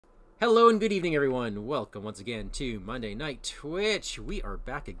Hello and good evening, everyone. Welcome once again to Monday Night Twitch. We are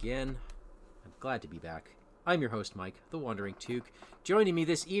back again. I'm glad to be back. I'm your host, Mike, the WanderingTook. Joining me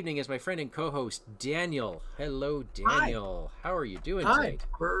this evening is my friend and co-host, Daniel. Hello, Daniel. Hi. How are you doing tonight?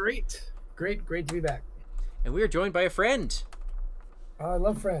 Great. Great to be back. And we are joined by a friend. I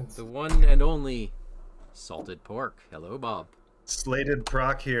love friends. The one and only SaltedPork. Hello, Bob.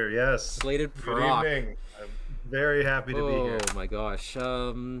 SaltedPork here, yes. SaltedPork. Good evening. I'm very happy to be here. Oh my gosh.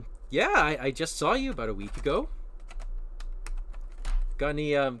 Yeah, I just saw you about a week ago. Got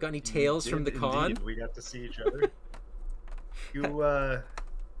any tales from the con? Indeed. We got to see each other.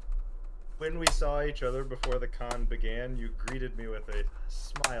 When we saw each other before the con began, you greeted me with a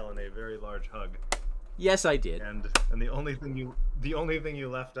smile and a very large hug. Yes, I did. And the only thing you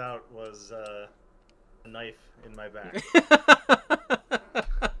left out was a knife in my back.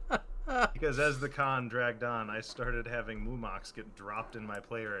 Because as the con dragged on, I started having Moomox get dropped in my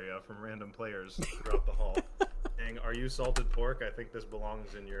play area from random players throughout the hall. Saying, "Are you SaltedPork? I think this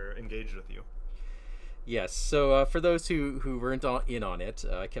belongs in your engaged with you." Yes, so for those who weren't in on it,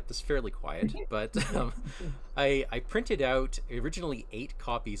 I kept this fairly quiet, but I printed out originally 8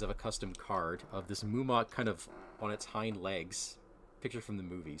 copies of a custom card of this Moomock kind of on its hind legs, picture from the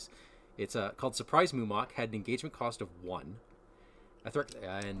movies. It's called Surprise Moomock, had an engagement cost of 1.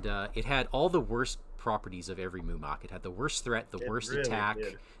 And it had all the worst properties of every Moomock. It had the worst threat, the worst really attack,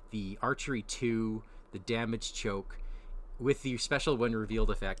 did. the archery 2, the damage choke. With the special when revealed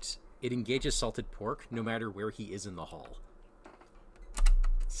effect, it engages SaltedPork no matter where he is in the hall.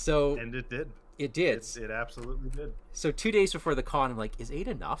 So And it did. It did. It absolutely did. So 2 days before the con, I'm like, is 8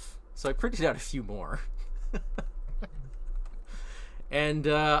 enough? So I printed out a few more. And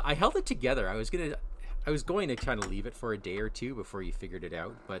I held it together. I was going to kind of leave it for a day or two before you figured it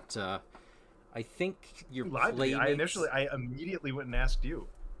out, but I think your playmates... I immediately went and asked you.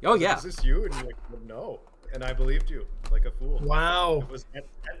 Oh, yeah. Is this you? And you're like, well, no. And I believed you, like a fool. Wow. It was at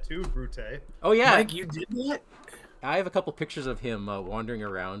 2, Brute. Oh, yeah. Mike, you did that? I have a couple pictures of him wandering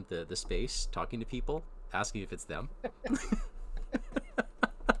around the space, talking to people, asking if it's them.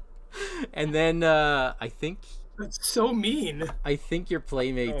 And then I think... That's so mean. I think your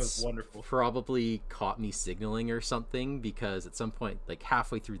playmates wonderful. Probably caught me signaling or something, because at some point, like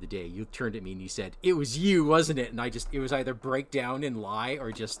halfway through the day, you turned at me and you said, "It was you, wasn't it?" And it was either break down and lie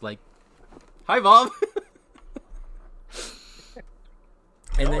or just like, "Hi, Bob."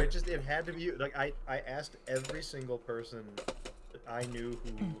 And no, it had to be you. Like I asked every single person that I knew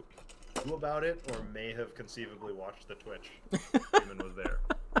who knew about it or may have conceivably watched the Twitch. Even was there.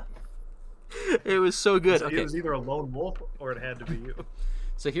 It was so good. It was either a lone wolf or it had to be you.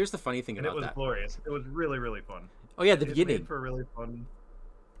 So here's the funny thing about that. And it was glorious. It was really, really fun. Oh yeah, the beginning. It made for a really fun...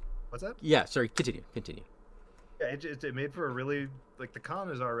 What's that? Yeah, sorry, continue. Yeah, it made for a really... Like, the con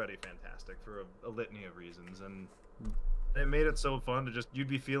is already fantastic for a litany of reasons, and it made it so fun to just... You'd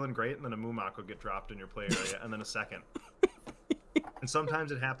be feeling great, and then a Moomock would get dropped in your play area, and then a second. And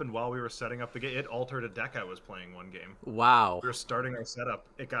sometimes it happened while we were setting up the game. It altered a deck I was playing one game. Wow. We were starting our setup.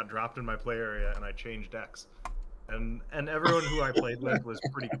 It got dropped in my play area, and I changed decks. And everyone who I played with was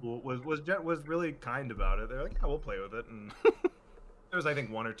pretty cool. Was really kind about it. They're like, "Yeah, we'll play with it." And there was, I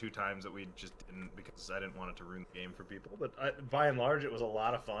think, 1 or 2 times that we just didn't, because I didn't want it to ruin the game for people. But by and large, it was a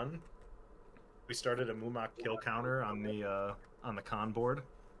lot of fun. We started a Moomock kill counter on the con board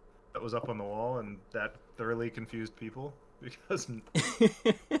that was up on the wall, and that thoroughly confused people. Because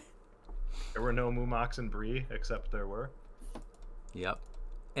there were no Moomocks in Bree, except there were. Yep.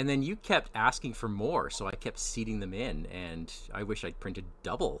 And then you kept asking for more, so I kept seeding them in, and I wish I'd printed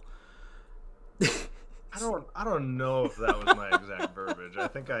double. I don't know if that was my exact verbiage. I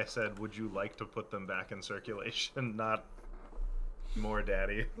think I said, "Would you like to put them back in circulation?" Not more,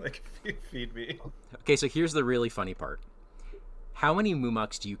 daddy. Like, feed me. Okay, so here's the really funny part. How many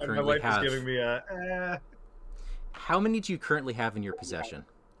Moomocks do you currently have? My wife is giving me a... How many do you currently have in your possession?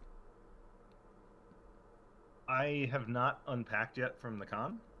 I have not unpacked yet from the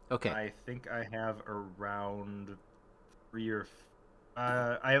con. Okay. I think I have around 3 or...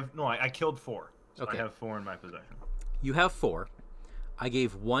 I killed 4. So okay. I have 4 in my possession. You have 4. I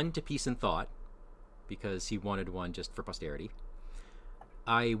gave 1 to Peace and Thought, because he wanted 1 just for posterity.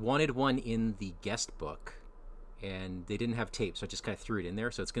 I wanted 1 in the guest book, and they didn't have tape, so I just kind of threw it in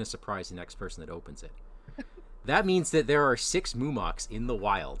there, so it's going to surprise the next person that opens it. That means that there are 6 Moomocks in the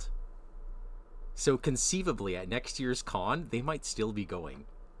wild. So conceivably, at next year's con, they might still be going.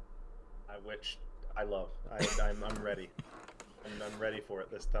 Which I love. I'm ready. I'm ready for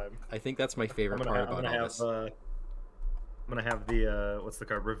it this time. I think that's my favorite part about all this. I'm gonna have the what's the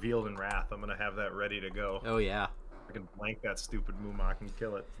card? Revealed in Wrath. I'm gonna have that ready to go. Oh yeah. I can blank that stupid Moomak and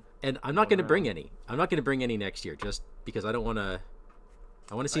kill it. And I'm not going to bring any. I'm not going to bring any next year, just because I don't want to.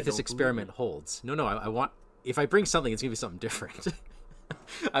 I want to see if this experiment holds. No, I want. If I bring something, it's going to be something different.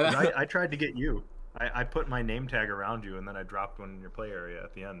 I tried to get you. I put my name tag around you, and then I dropped one in your play area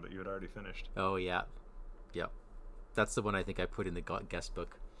at the end, but you had already finished. Oh yeah, yep. That's the one I think I put in the guest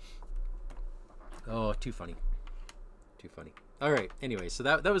book. Oh, too funny. Too funny. All right. Anyway, so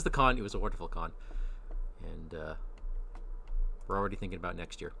that was the con. It was a wonderful con, and we're already thinking about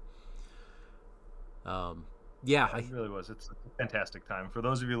next year. Yeah, it really was. It's a fantastic time for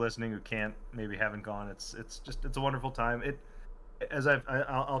those of you listening who haven't gone. It's a wonderful time.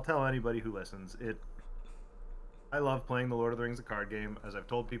 I'll tell anybody who listens. I love playing the Lord of the Rings, the card game. As I've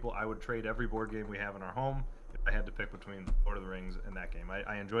told people, I would trade every board game we have in our home if I had to pick between Lord of the Rings and that game.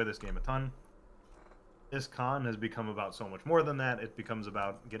 I enjoy this game a ton. This con has become about so much more than that. It becomes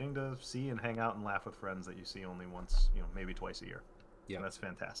about getting to see and hang out and laugh with friends that you see only once, maybe twice a year. Yeah, and that's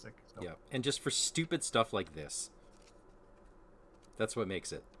fantastic. So. Yeah, and just for stupid stuff like this. That's what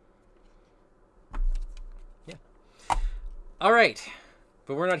makes it. Yeah. All right,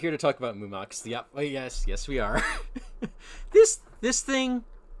 but we're not here to talk about Moomoks. Yeah, well, yes, we are. this thing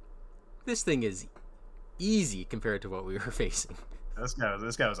is easy compared to what we were facing. This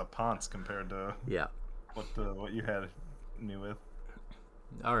guy was a ponce compared to what you had me with.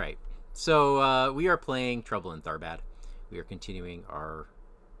 All right, so we are playing Trouble in Tharbad. We are continuing our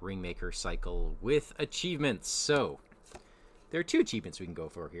Ringmaker cycle with achievements. So there are 2 achievements we can go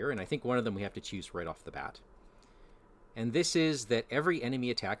for here, and I think one of them we have to choose right off the bat. And this is that every enemy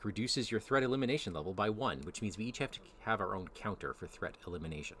attack reduces your threat elimination level by 1, which means we each have to have our own counter for threat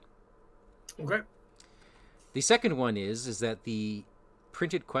elimination. Okay. The second one is that the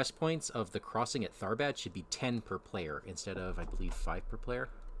printed quest points of the crossing at Tharbad should be 10 per player instead of, I believe, 5 per player.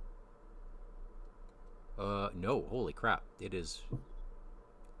 No, holy crap. It is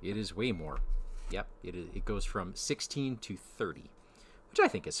way more. Yep, it goes from 16 to 30, which I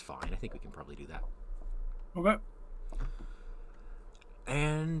think is fine. I think we can probably do that. Okay.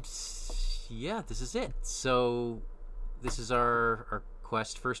 And yeah, this is it. So this is our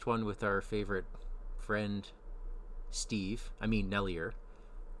quest, first one with our favorite friend Nellier.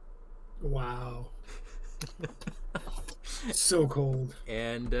 Wow. So cold.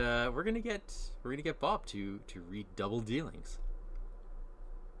 And we're gonna get Bob to read Double Dealings.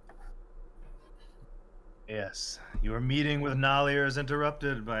 Yes, your meeting with Nalier is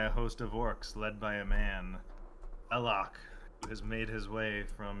interrupted by a host of orcs led by a man, Alak, who has made his way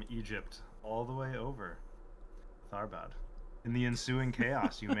from Egypt all the way over Tharbad. In the ensuing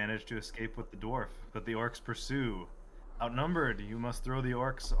chaos, you manage to escape with the dwarf, but the orcs pursue. Outnumbered, you must throw the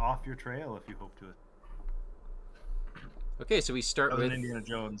orcs off your trail if you hope to. Okay, so we start with an Indiana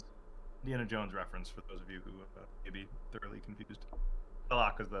Jones reference for those of you who may be thoroughly confused.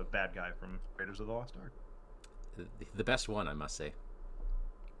 Alak is the bad guy from Raiders of the Lost Ark. The best one, I must say.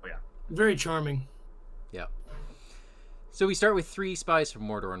 Oh yeah, very charming. Yeah. So we start with 3 spies from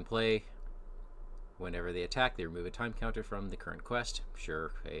Mordor in play. Whenever they attack, they remove a time counter from the current quest.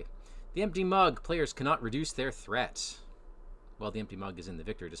 Sure, hey. The empty mug. Players cannot reduce their threat. While the empty mug is in the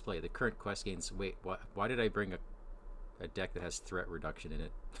victory display, the current quest gains... Wait, why did I bring a deck that has threat reduction in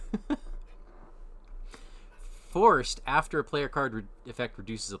it? Forced after a player card effect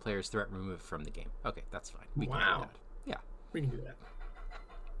reduces a player's threat, remove it from the game. Okay, that's fine. We can do that. Yeah. We can do that.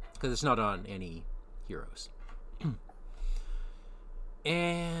 Because it's not on any heroes.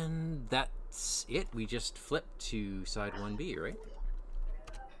 And that's it. We just flip to side 1B, right?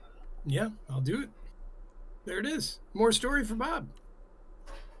 Yeah, I'll do it. There it is. More story for Bob.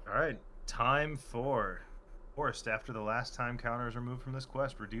 All right. Time 4. Forced after the last time counter is removed from this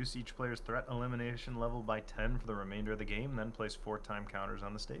quest, reduce each player's threat elimination level by 10 for the remainder of the game, then place 4 time counters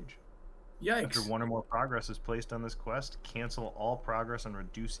on the stage. Yikes. After 1 or more progress is placed on this quest, cancel all progress and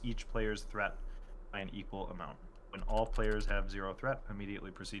reduce each player's threat by an equal amount. When all players have 0 threat,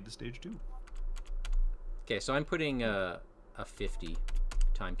 immediately proceed to stage 2. Okay, so I'm putting a 50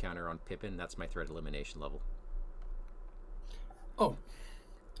 time counter on Pippin. That's my threat elimination level. Oh,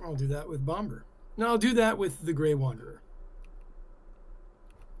 I'll do that with Bombur. No, I'll do that with the Grey Wanderer.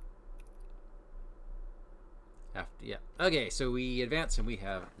 Yeah. Okay, so we advance and we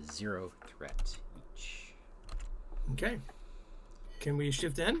have 0 threat each. Okay. Can we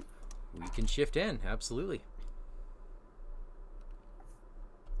shift in? We can shift in, absolutely.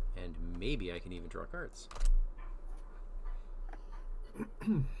 And maybe I can even draw cards.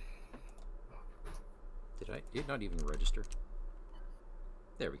 Did not even register.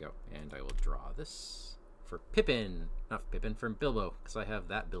 There we go. And I will draw this for Pippin. Not for Pippin, for Bilbo, because I have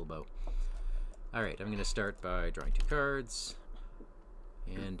that Bilbo. All right, I'm going to start by drawing 2 cards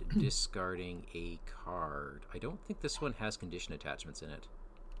and discarding a card. I don't think this one has condition attachments in it.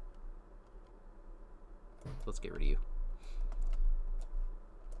 Let's get rid of you.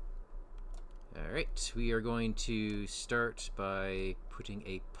 All right, we are going to start by putting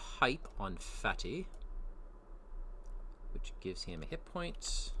a pipe on Fatty, which gives him a hit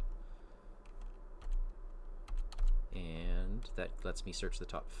point. And that lets me search the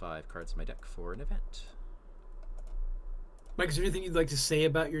top 5 cards in my deck for an event. Mike, is there anything you'd like to say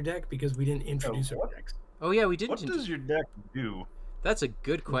about your deck? Because we didn't introduce our decks. Oh yeah, we didn't. What does your deck do? That's a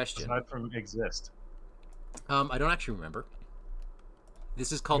good question. Aside from exist. I don't actually remember.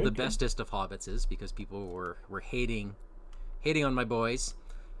 This is called the bestest of hobbitses because people were hating on my boys.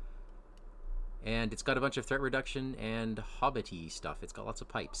 And it's got a bunch of threat reduction and hobbity stuff. It's got lots of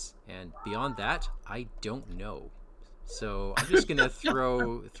pipes. And beyond that, I don't know. So I'm just gonna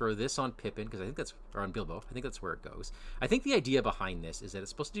throw this on Pippin because I think that's, or on Bilbo. I think that's where it goes. I think the idea behind this is that it's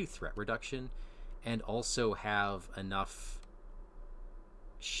supposed to do threat reduction and also have enough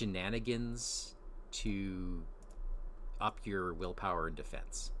shenanigans to up your willpower and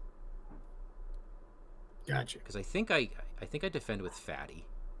defense. Gotcha. Because I think I defend with Fatty.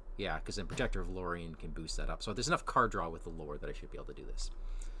 Yeah, because then Protector of Lorien can boost that up. So there's enough card draw with the lore that I should be able to do this.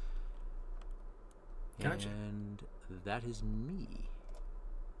 Gotcha. And that is me.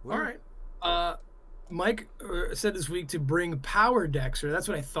 All right. Mike said this week to bring power decks, or that's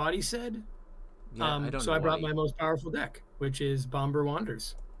what I thought he said. Yeah, I brought my most powerful deck, which is Bombur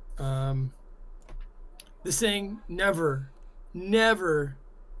Wanders. This thing never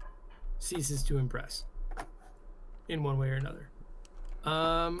ceases to impress in one way or another.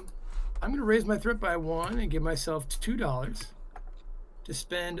 I'm going to raise my threat by 1 and give myself $2 to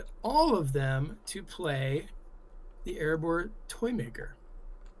spend all of them to play the Erebor Toymaker.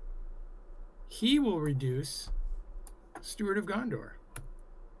 He will reduce Steward of Gondor.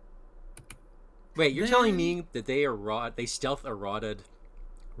 Wait, you're telling me that they stealth eroded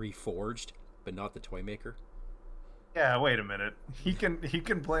Reforged, but not the Toymaker? Yeah, wait a minute. He can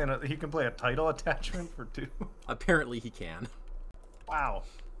play a title attachment for 2. Apparently he can. Wow.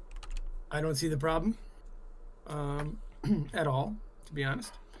 I don't see the problem at all, to be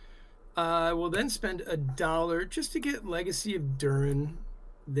honest. I will then spend $1 just to get Legacy of Durin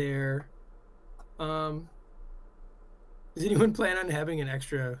there. Does anyone plan on having an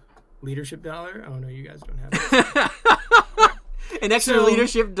extra leadership dollar? Oh no, you guys don't have it. An extra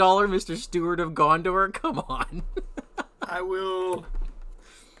leadership dollar, Mr. Steward of Gondor? Come on. I will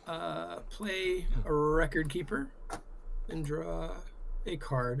play a Record Keeper and draw a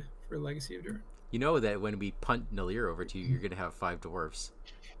card for Legacy of Durin. You know that when we punt Nalir over to you, you're going to have 5 dwarves.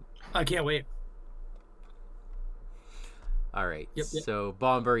 I can't wait. All right. Yep. So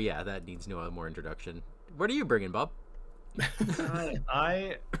Bombur, yeah, that needs no more introduction. What are you bringing, Bob?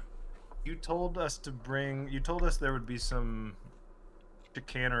 You told us there would be some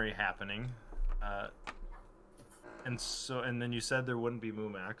chicanery happening, and then you said there wouldn't be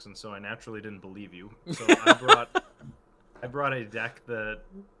Mumax, and so I naturally didn't believe you. So I brought a deck that,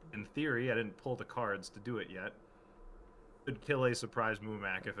 in theory, I didn't pull the cards to do it yet, could kill a surprise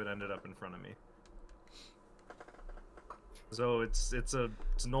Mumac if it ended up in front of me. So it's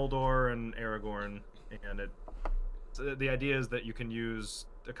Noldor and Aragorn, and the idea is that you can use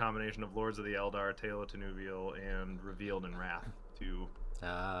a combination of Lords of the Eldar, Tale of Tenuvial, and Revealed in Wrath to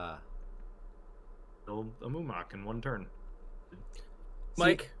build a Mumac in one turn.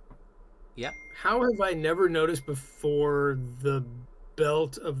 Mike? Yep. How have I never noticed before the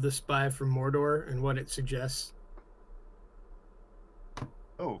belt of the Spy from Mordor and what it suggests?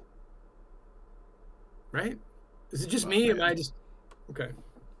 Oh. Right? Is it just me? Am I just... Okay.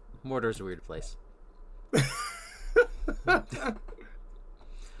 Mordor's a weird place.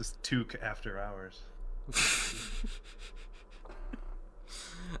 This Took after hours.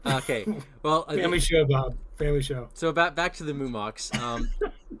 Okay. Well, family show, Bob. Family show. So back to the Mumox.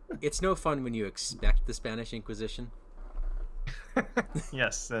 It's no fun when you expect the Spanish Inquisition.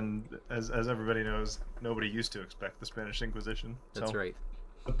 Yes, and as everybody knows, nobody used to expect the Spanish Inquisition. That's right.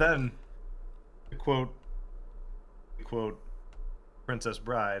 But then, to quote Princess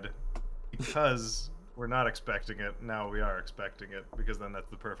Bride, because we're not expecting it, now we are expecting it, because then that's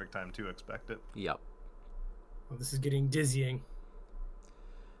the perfect time to expect it. Yep. Well, this is getting dizzying.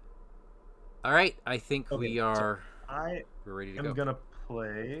 All right, I think we are. We're ready to go. I'm gonna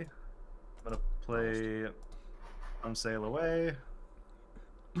play Come Sail Away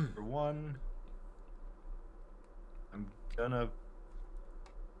for 1. I'm gonna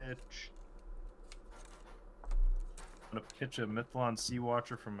pitch gonna pitch a Mithlon Sea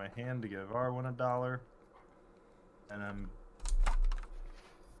Watcher from my hand to give R1 $1. And I'm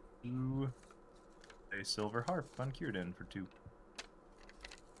do a Silver Harp uncured in for 2.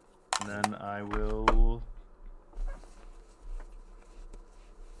 And then I will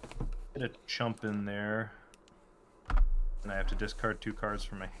get a chump in there. And I have to discard 2 cards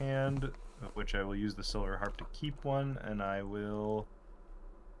from my hand, of which I will use the Silver Harp to keep 1, and I'll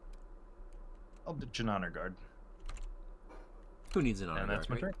ditch an Honor Guard. Who needs an honor And guard? that's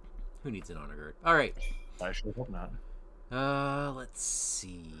my Right? turn. Who needs an honor guard? All right. I sure hope not. Let's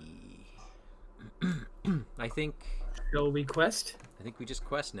see. I think Shall we quest? we just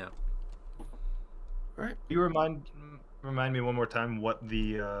quest now. All right. You remind me one more time what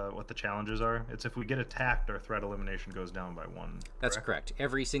the challenges are. It's if we get attacked, our threat elimination goes down by 1. That's correct.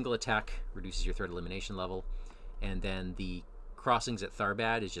 Every single attack reduces your threat elimination level, and then the crossings at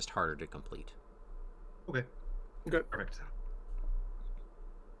Tharbad is just harder to complete. Okay. Okay. Perfect.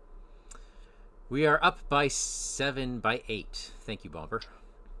 We are up by 7 by 8. Thank you, Bombur.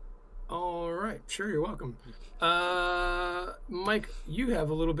 All right. Sure, you're welcome. Mike, you have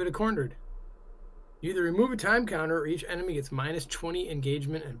a little bit of cornered. You either remove a time counter or each enemy gets -20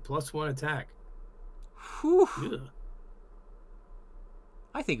 engagement and +1 attack. Whew. Ugh.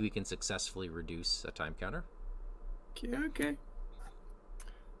 I think we can successfully reduce a time counter. Okay.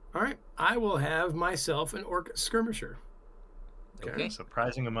 All right. I will have myself an orc skirmisher. Okay.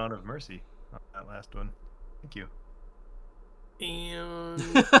 Surprising amount of mercy on that last one. Thank you. And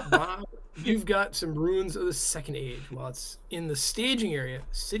Bob, you've got some runes of the Second Age. While it's in the staging area,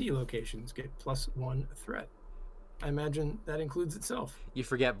 city locations get +1 threat. I imagine that includes itself. You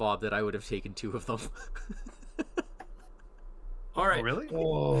forget, Bob, that I would have taken 2 of them. All right. Oh, really?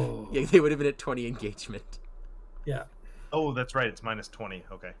 Oh. Yeah, they would have been at 20 engagement. Yeah. Oh, that's right. It's -20.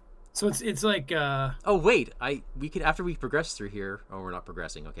 Okay. So it's like Oh wait, we could after we progress through here. Oh, we're not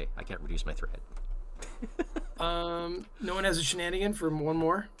progressing. Okay, I can't reduce my threat. no one has a shenanigan for one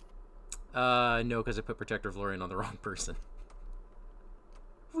more. No, because I put Protector of Lorien on the wrong person.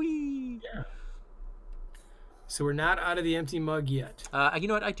 Whee! Yeah. So we're not out of the empty mug yet. You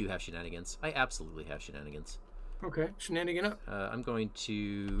know what? I do have shenanigans. I absolutely have shenanigans. Okay, shenanigan up. I'm going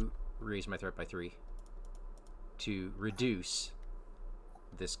to raise my threat by 3 to reduce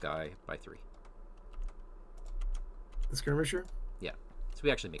this guy by 3. The skirmisher. Yeah, so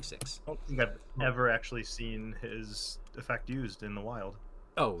we actually make 6. I don't think I've ever actually seen his effect used in the wild.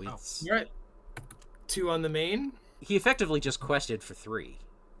 Oh, it's All right. 2 on the main. he effectively just quested for 3.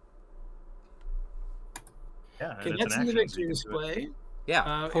 Yeah, Okay, and that's it's an in the action, victory so you can do it. display.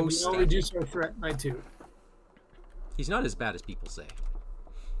 Yeah, And we post will stage. reduce our threat by 2. He's not as bad as people say.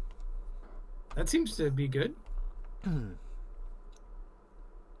 That seems to be good.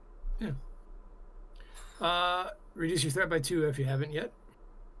 Yeah. Reduce your threat by 2 if you haven't yet.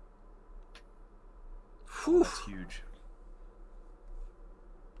 Whew. That's huge.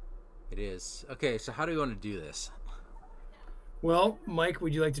 It is. Okay, so how do we want to do this? Well, Mike,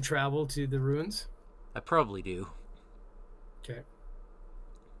 would you like to travel to the ruins? I probably do. Okay.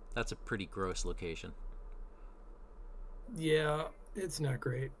 That's a pretty gross location. Yeah, it's not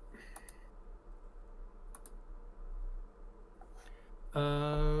great.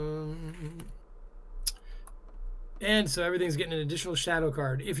 And so everything's getting an additional shadow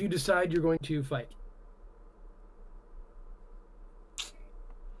card if you decide you're going to fight.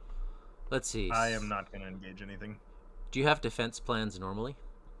 Let's see. I am not going to engage anything. Do you have defense plans normally?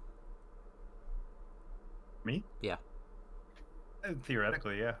 Me? Yeah.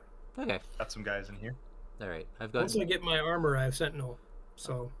 Theoretically, yeah. Okay. Got some guys in here. All right. I've got. Once I get my armor, I have Sentinel.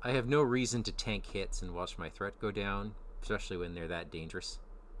 So I have no reason to tank hits and watch my threat go down, especially when they're that dangerous.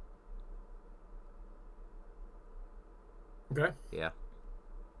 okay. Yeah.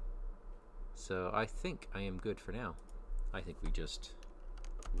 So I think I am good for now. I think we just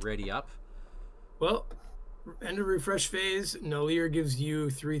ready up. Well, end of refresh phase. Nalier gives you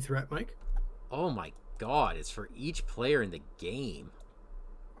 3 threat, Mike. Oh my god! It's for each player in the game.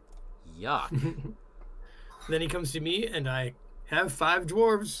 Yuck. Then he comes to me, and I have 5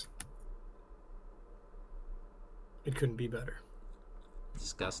 dwarves. It couldn't be better.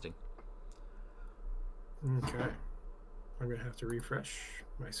 Disgusting. Okay. I'm going to have to refresh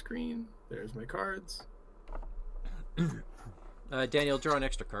my screen. There's my cards. Daniel, draw an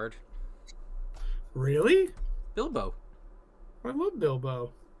extra card. Really? Bilbo. I love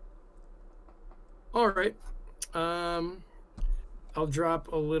Bilbo. All right. I'll drop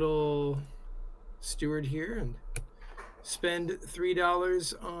a little steward here and spend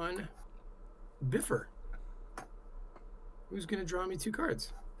 $3 on Biffer. Who's going to draw me 2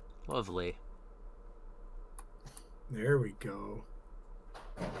 cards? Lovely. There we go.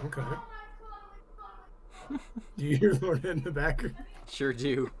 Okay. Do you hear Lorna in the background? Sure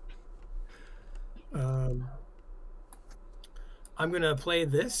do. I'm gonna play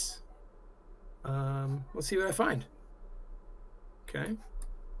this. Let's see what I find. Okay.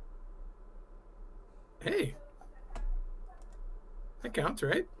 Hey. That counts,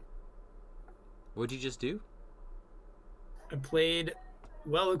 right? What'd you just do? I played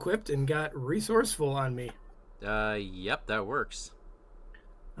well equipped and got resourceful on me. Yep, that works.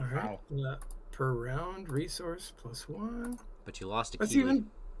 All right. Per round, resource +1. But you lost a That's key. even.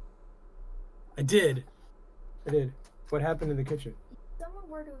 I did. What happened in the kitchen? If someone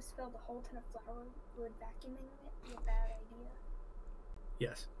were to spill the whole tin of flour, would vacuuming it be a bad idea?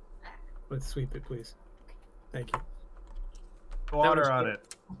 Yes. Let's sweep it, please. Thank you. Water on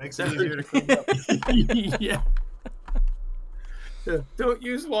it. Makes it easier to clean up. Yeah. Don't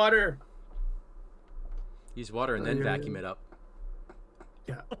use water. Use water and then vacuum it up.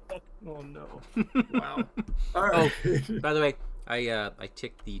 Yeah. Oh no. Wow. All right. Oh, by the way, I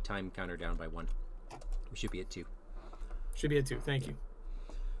ticked the time counter down by 1. We should be at 2. Should be at 2. Thank you.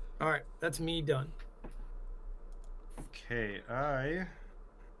 All right. That's me done. Okay, I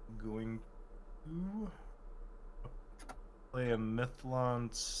going to play a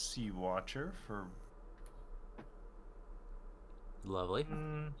Mythlon Sea Watcher for Lovely.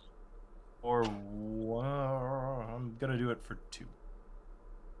 or one. I'm gonna do it for 2.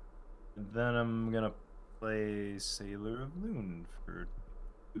 And then I'm gonna play Sailor of Loon for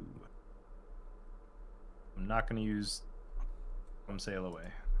 2. I'm not gonna use Come Sail Away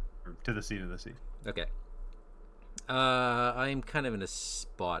or To the Sea. Okay. I'm kind of in a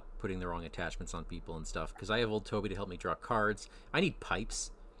spot putting the wrong attachments on people and stuff because I have old Toby to help me draw cards. I need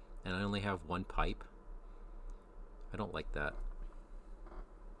pipes, and I only have 1 pipe. I don't like that.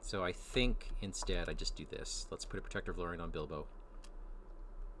 So I think instead I just do this. Let's put a Protector of Lorien on Bilbo.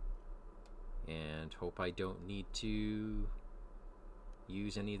 And hope I don't need to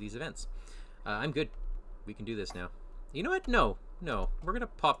use any of these events. I'm good. We can do this now. You know what? No. We're going to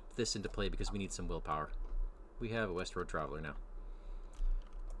pop this into play because we need some willpower. We have a West Road Traveler now.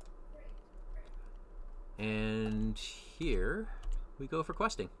 And here we go for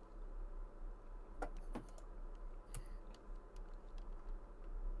questing.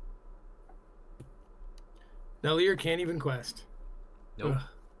 Nellier can't even quest. Nope. Ugh.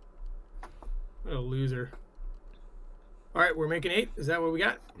 What a loser. All right, we're making 8. Is that what we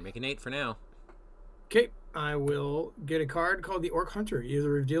got? We're making 8 for now. Okay, I will get a card called the Orc Hunter. Either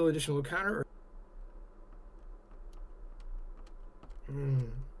reveal additional counter or...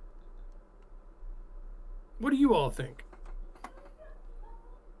 What do you all think?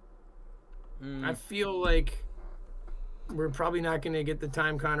 I feel like we're probably not going to get the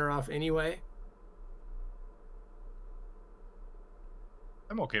time counter off anyway.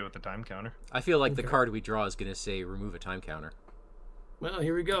 I'm okay with the time counter. I feel like the card we draw is going to say remove a time counter. Well,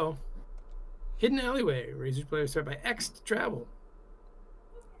 here we go. Hidden Alleyway. Raises player start by X to travel.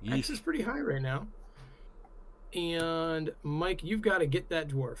 Yeesh. X is pretty high right now. And Mike, you've got to get that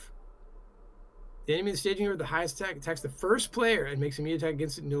dwarf. The enemy in the staging area with the highest attack attacks the first player and makes an immediate attack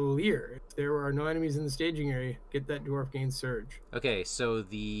against Nolier. If there are no enemies in the staging area, get that dwarf, gain surge. Okay, so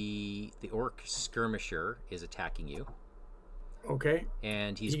the orc skirmisher is attacking you. Okay.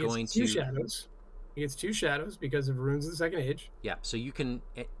 And he's he gets going 2 to shadows. He gets 2 shadows because of runes of the Second Age. Yeah, so you can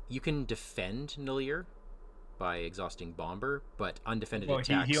defend Nolier by exhausting Bombur, but undefended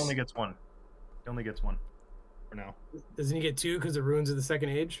attacks. He only gets 1. He only gets 1 for now. Doesn't he get 2 because of runes of the Second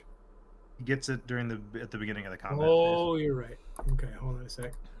Age? He gets it at the beginning of the combat Oh, phase. you're right. Okay, hold on a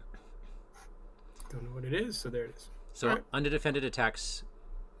sec. Don't know what it is, so there it is. So all right. Undefended attacks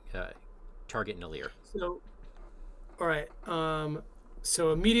target Nolier. So, all right.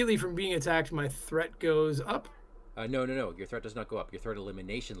 So immediately from being attacked, my threat goes up. No. Your threat does not go up. Your threat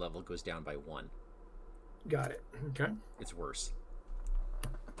elimination level goes down by 1. Got it. Okay. It's worse.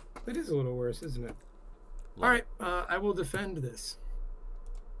 It is a little worse, isn't it? Love All right. I will defend this.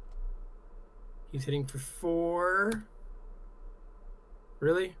 He's hitting for 4.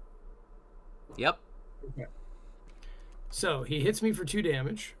 Really? it. Yep. Okay. So he hits me for 2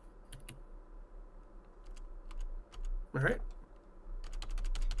 damage. All right.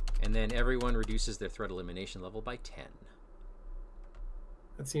 And then everyone reduces their threat elimination level by 10.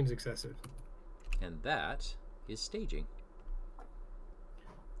 That seems excessive. And that is staging.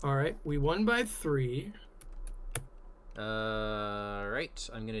 All right. We won by 3. Right.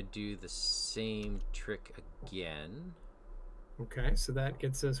 I'm going to do the same trick again. Okay. So that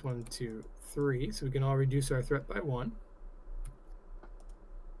gets us 1, 2, 3. So we can all reduce our threat by 1.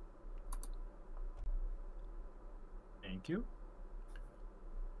 Thank you.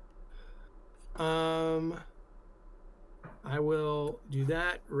 I will do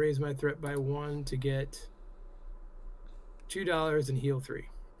that. Raise my threat by 1 to get $2 and heal 3.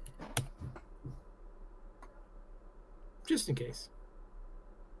 Just in case.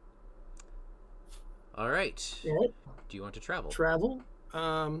 All right. All right. Do you want to travel? Travel.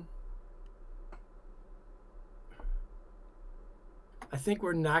 I think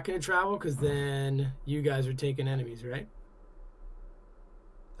we're not going to travel because then you guys are taking enemies, right?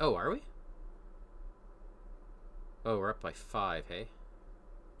 Oh, are we? Oh, we're up by 5, hey?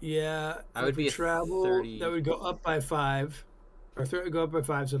 Yeah. I would be at travel. 30. That would go up by 5. Our threat would go up by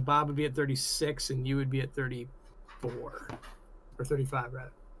 5. So Bob would be at 36 and you would be at 34. Or 35,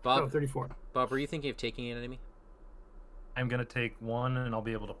 rather. Bob, No, 34. Bob, were you thinking of taking an enemy? I'm gonna take one, and I'll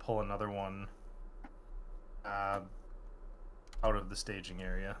be able to pull another one out of the staging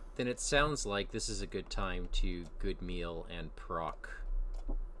area. Then it sounds like this is a good time to good meal and proc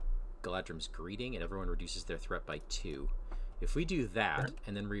Galadrim's greeting, and everyone reduces their threat by 2. If we do that,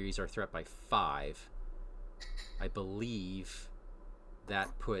 and then raise our threat by 5, I believe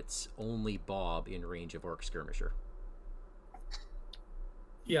that puts only Bob in range of Orc Skirmisher.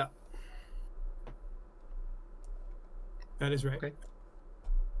 Yeah. That is right. Okay.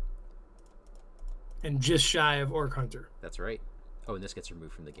 And just shy of Orc Hunter. That's right. Oh, and this gets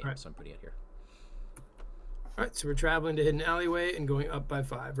removed from the game, Right. so I'm putting it here. All right, so we're traveling to Hidden Alleyway and going up by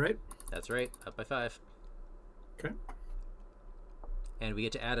 5, right? That's right, up by 5. Okay. And we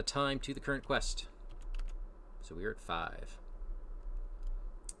get to add a time to the current quest. So we're at 5.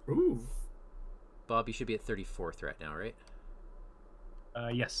 Ooh. Bob, you should be at 34 threat now, right?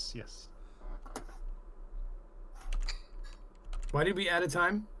 Yes. Why did we add a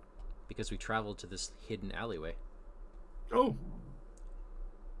time? Because we traveled to this hidden alleyway. Oh.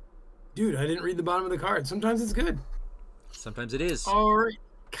 Dude, I didn't read the bottom of the card. Sometimes it's good. Sometimes it is. All right.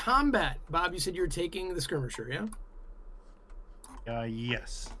 Combat. Bob, you said you were taking the Skirmisher, yeah?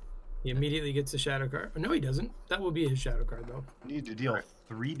 Yes. He immediately gets the Shadow card. No, he doesn't. That will be his Shadow card, though. Need to deal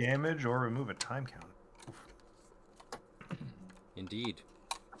 3 damage or remove a time counter. Indeed.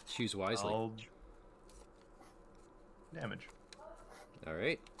 Choose wisely. Damage. All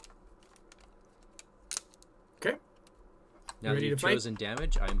right. Okay. Now that Ready you've to fight? chosen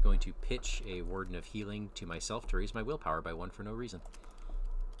damage, I'm going to pitch a Warden of Healing to myself to raise my willpower by 1 for no reason.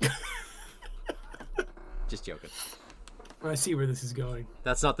 Just joking. I see where this is going.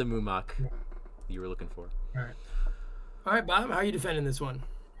 That's not the Mumak you were looking for. All right. All right, Bob, how are you defending this one?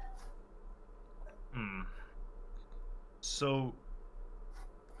 So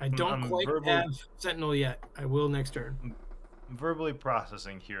I don't I'm quite verbally- have Sentinel yet. I will next turn. I'm verbally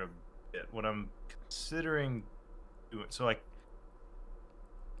processing here a bit. What I'm considering doing. So I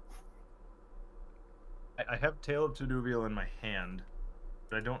have Tale of Tuduviel in my hand,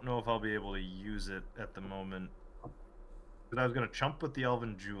 but I don't know if I'll be able to use it at the moment. But I was going to chump with the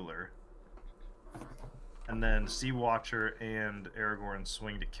Elven Jeweler, and then Sea Watcher and Aragorn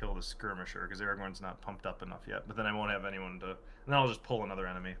swing to kill the Skirmisher, because Aragorn's not pumped up enough yet. But then I won't have anyone to... And then I'll just pull another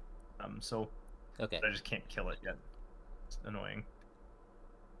enemy. Okay. I just can't kill it yet. It's annoying.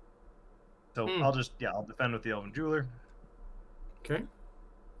 So Hmm. I'll defend with the Elven Jeweler. Okay.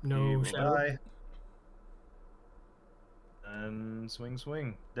 He No will Shadow. die. And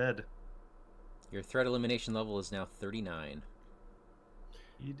swing, dead. Your threat elimination level is now 39.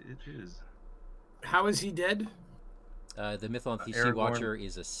 It is. How is he dead? The Mythlon Sea Aragorn- Watcher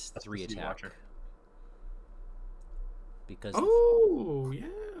is a That's the 3 Sea attack. Watcher. Because Oh, yes.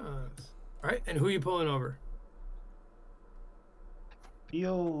 All right, and who are you pulling over?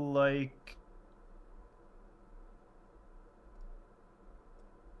 Feel like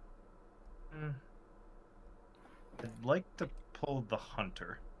I'd like to pull the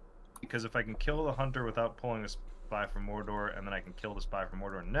Hunter, because if I can kill the Hunter without pulling a spy from Mordor, and then I can kill the spy from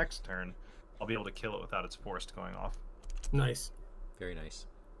Mordor next turn, I'll be able to kill it without its forced going off. Nice. very nice.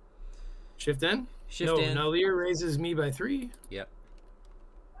 Shift in? Shift no, in. Nalir raises me by 3. Yep.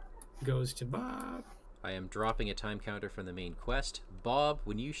 Goes to Bob. I am dropping a time counter from the main quest. Bob,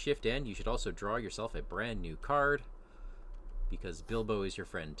 when you shift in, you should also draw yourself a brand new card, because Bilbo is your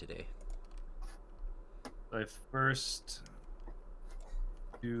friend today. I first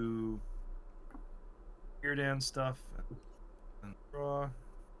do Eardan stuff and draw.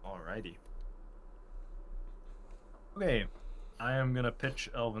 Alrighty. Okay, I am gonna pitch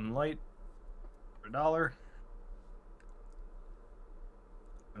Elven Light for $1.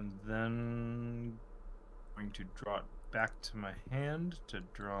 And then going to draw it back to my hand to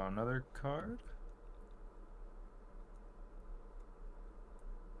draw another card.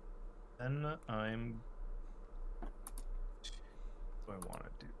 Then I'm What do I want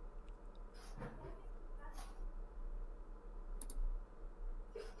to do?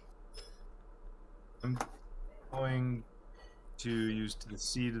 I'm going to use to the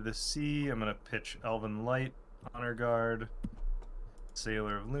sea. I'm going to pitch Elven Light, Honor Guard,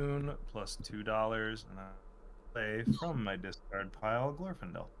 Sailor of Loon, plus $2, and I play from my discard pile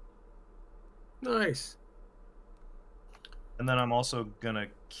Glorfindel. Nice. And then I'm also going to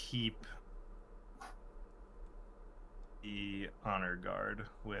keep the Honor Guard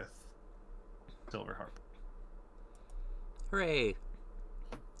with Silver Harp. Hooray!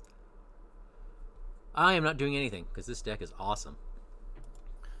 I am not doing anything because this deck is awesome.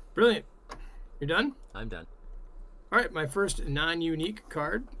 Brilliant. You're done? I'm done. All right, my first non-unique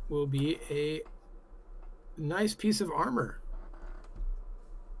card will be a nice piece of armor.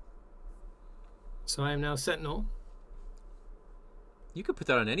 So I am now Sentinel. You could put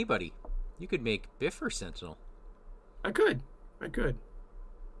that on anybody. You could make Biffer Sentinel. I could.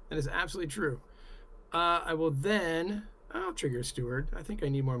 That is absolutely true. I will then... I'll trigger Steward. I think I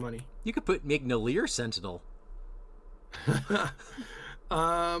need more money. You could make Nalir Sentinel.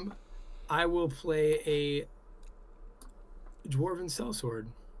 I will play a Dwarven Sellsword.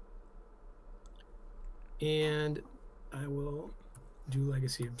 And I will do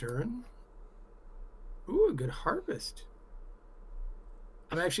Legacy of Durin. Ooh, a good Harvest.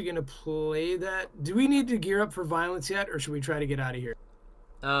 I'm actually going to play that. Do we need to gear up for violence yet, or should we try to get out of here?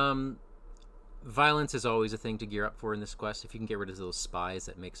 Violence is always a thing to gear up for in this quest. If you can get rid of those spies,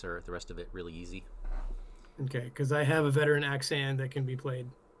 that makes the rest of it really easy. Okay, because I have a veteran axe hand that can be played.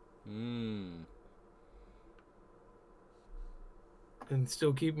 And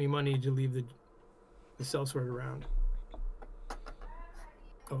still keep me money to leave the sellsword around.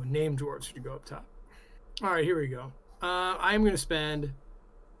 Oh, name dwarves should go up top. All right, here we go. I'm going to spend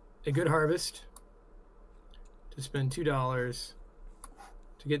a good harvest to spend $2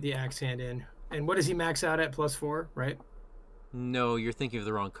 to get the axe hand in. And what does he max out at? +4, right? No, you're thinking of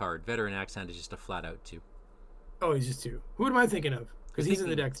the wrong card. Veteran Axe Hand is just a flat out 2. Oh, he's just 2. Who am I thinking of? Because he's in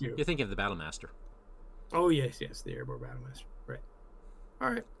the deck too. You're thinking of the Battlemaster. Oh, yes, the Airborne Battlemaster. Right. All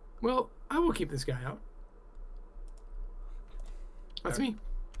right. Well, I will keep this guy out. That's me.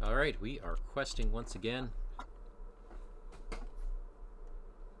 All right, we are questing once again.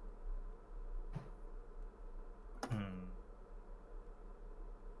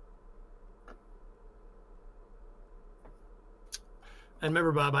 And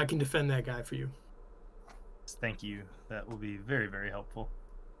remember, Bob, I can defend that guy for you. Thank you. That will be very, very helpful.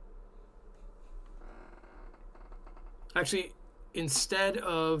 Actually, instead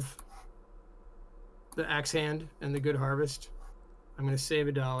of the axe hand and the good harvest, I'm going to save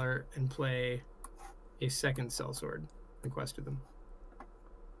 $1 and play a second sellsword and quest with them.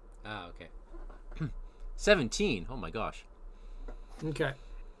 Ah, okay. 17. Oh my gosh. Okay.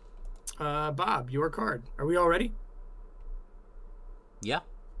 Bob, your card. Are we all ready? Yeah.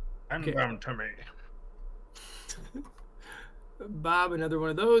 And Okay. down to me. Bob, another one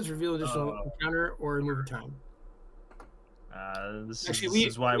of those. Reveal additional encounter or remove a time. This Actually,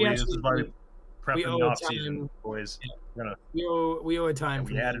 is why we prep in the owe a off season, time. boys. We're We owe a time.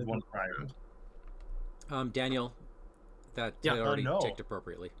 we from added the- one prior. Daniel, that Yeah. I already no. ticked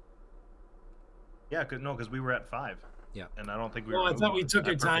appropriately. Yeah, because we were at 5. Yeah. And I don't think we Well, were. I thought we took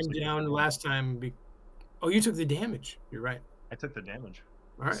your time purposely down did. last time. Oh, you took the damage. You're right. I took the damage.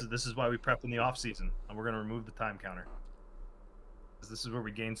 All right. This is why we prep in the off season, and we're going to remove the time counter. 'Cause this is where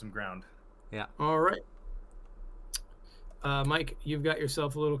we gain some ground. All right. Mike, you've got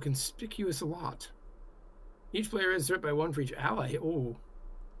yourself a little conspicuous lot. Each player is threat by 1 for each ally. Oh,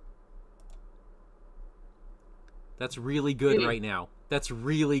 That's really good Hey. right now. That's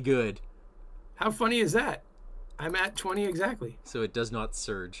really good. how funny is that? I'm at 20 exactly. So it does not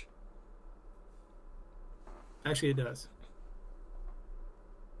surge. Actually, it does.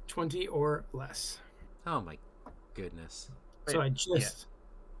 20 or less. Oh my goodness. So I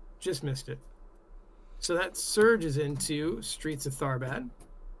just missed it. So that surges into Streets of Tharbad.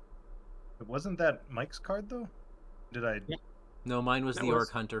 Wasn't that Mike's card though? Did I? Yeah. No, mine was That the was-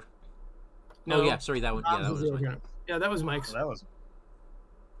 Orc Hunter. No, Oh yeah, sorry, that one. Yeah, that was mine. Yeah, that was Mike's. That was.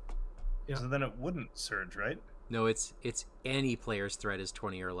 Yeah. So then it wouldn't surge, right? No, it's any player's threat is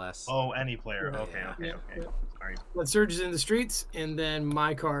 20 or less. Oh, any player. Right. Okay, Yeah. okay, Yeah, okay. yeah. Sorry. That surges in the streets, and then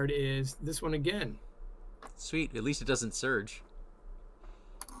my card is this one again. Sweet. At least it doesn't surge.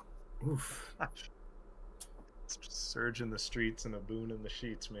 Oof. It's just surge in the streets and a boon in the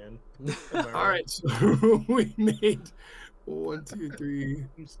sheets, man. All right, so we made 1, 2, 3,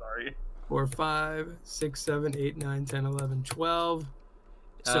 I'm sorry. 4, 5, 6, 7, 8, 9, 10, 11, 12.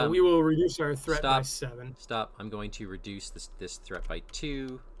 So we will reduce our threat by stop. 7. Stop. I'm going to reduce this threat by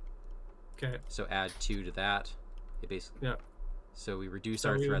 2. Okay. So add 2 to that. It basically. Yeah. So we reduce So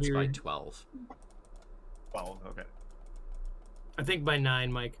our we would threats be by 12. 12. Okay. I think by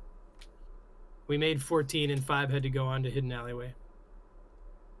 9, Mike. We made 14 and 5 had to go on to Hidden Alleyway.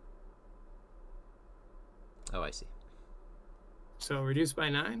 Oh, I see. So reduce by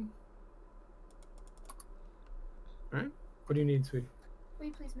 9. All right. What do you need, sweetie? Will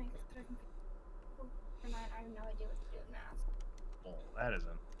you please make it so I can... Oh, never mind, I have no idea what to do with math. Oh, that is an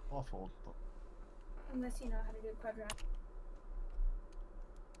awful. Unless you know how to do quadratic.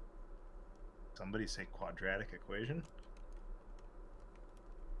 Somebody say quadratic equation.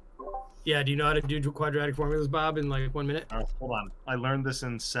 Yeah, do you know how to do quadratic formulas, Bob, in like 1 minute? Hold on. I learned this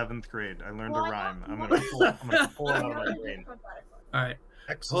in 7th grade. I learned Well, a I rhyme. know- I'm gonna pull it out of I know how my to do brain. quadratic formula. All right.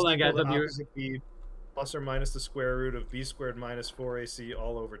 X Hold is on, guys. equal to I'll be- opposite b plus or minus the square root of b squared minus 4ac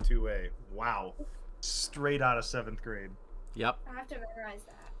all over 2a. Wow. Straight out of 7th grade. Yep. I have to memorize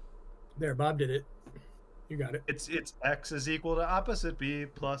that. There, Bob did it. You got it. It's x is equal to opposite b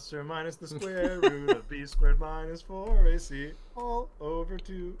plus or minus the square root of b squared minus 4ac all over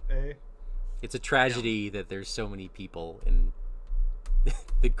 2a. It's a tragedy that there's so many people in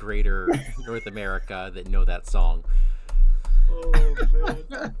the greater North America that know that song, Oh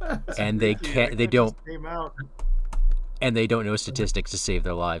man. and they can't. They don't. Came out. And they don't know statistics to save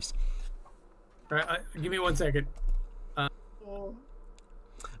their lives. All right. Give me 1 second. Oh,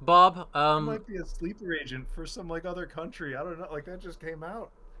 Bob, I might be a sleeper agent for some like other country. I don't know. Like that just came out.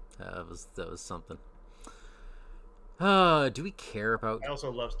 that was something. Do we care about? I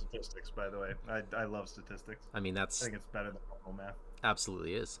also love statistics, by the way. I love statistics. I mean, I that's think it's better than normal math.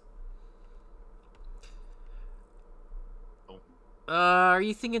 absolutely is. Oh. Are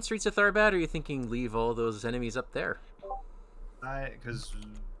you thinking Streets of Tharbad, or are you thinking leave all those enemies up there? Because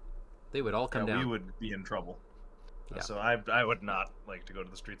They would all come down. we would be in trouble. Yeah. So I would not like to go to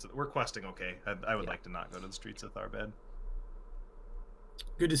the streets. We're questing, okay. I would Yeah. like to not go to the streets of Tharbad.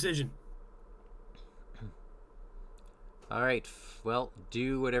 Good decision. All right. Well,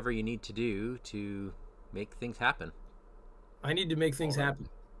 do whatever you need to do to make things happen. I need to make things All right. happen.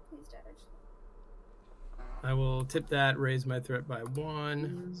 Please, Dad. I will tip that, raise my threat by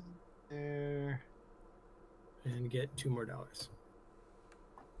 1, There. and get $2 more.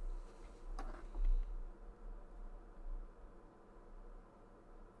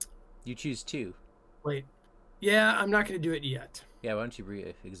 You choose 2. Wait. Yeah, I'm not going to do it yet. Yeah. Why don't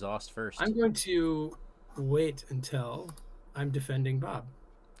you exhaust first? I'm going to wait until I'm defending Bob.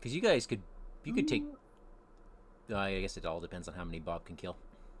 Because you guys could take. I guess it all depends on how many Bob can kill.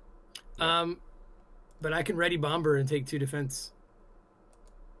 Yeah. But I can ready Bombur and take 2 defense.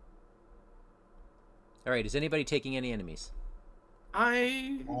 All right. Is anybody taking any enemies?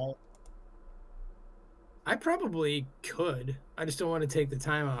 I probably could. I just don't want to take the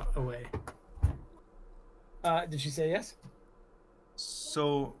time away. Did she say yes?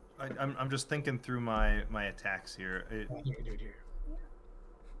 So I'm just thinking through my attacks here.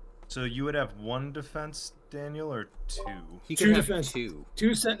 So you would have 1 defense, Daniel, or 2? He 2 could have defense. 2.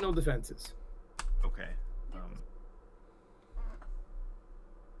 2 sentinel defenses. Okay.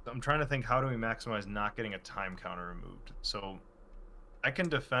 I'm trying to think, how do we maximize not getting a time counter removed? So I can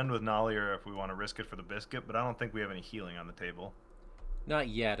defend with Nollier if we want to risk it for the biscuit, but I don't think we have any healing on the table. Not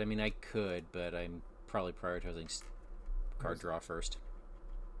yet. I mean, I could, but I'm probably prioritizing card draw first.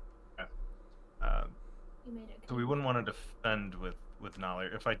 You made it. So we wouldn't want to defend with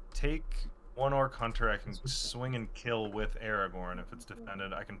Nollier. If I take 1 Orc Hunter, I can swing and kill with Aragorn. If it's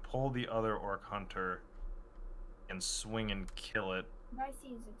defended, I can pull the other Orc Hunter and swing and kill it What I see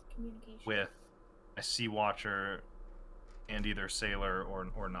is it's communication. with a Sea Watcher and either Sailor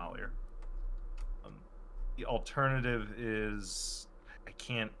or Nollier. The alternative is I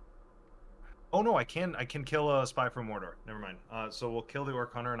can't. Oh no, I can kill a Spy from Mordor. Never mind. So we'll kill the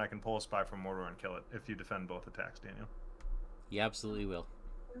Orc Hunter and I can pull a Spy from Mordor and kill it if you defend both attacks, Daniel. You absolutely will.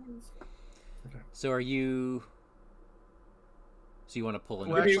 Okay. So are you? So you want to pull in?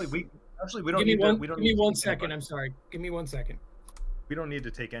 Well, Give me- we don't Give me need one. to. We don't Give need me to 1 take second. anybody. I'm sorry. Give me 1 second. We don't need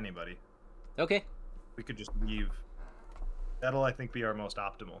to take anybody. Okay. We could just leave. That'll, I think, be our most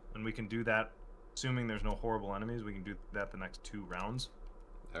optimal, and we can do that. Assuming there's no horrible enemies, we can do that the next 2 rounds.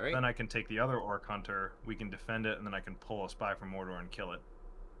 All right. Then I can take the other Orc Hunter, we can defend it, and then I can pull a Spy from Mordor and kill it.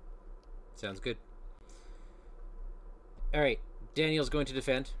 Sounds good. All right. Daniel's going to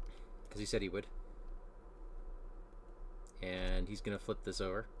defend because he said he would, and he's going to flip this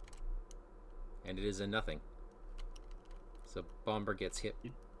over, and it is a nothing. So Bombur gets hit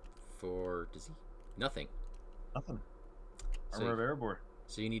for, does he? Nothing. Nothing. So- Armor of Erebor.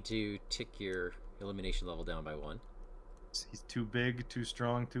 So you need to tick your elimination level down by 1. He's too big, too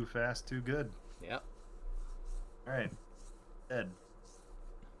strong, too fast, too good. Yep. All right. Dead.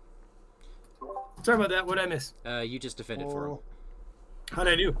 Sorry about that. What did I miss? You just defended for him. How'd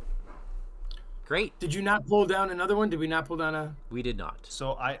I do? Great. Did you not pull down another one? Did we not pull down a... We did not.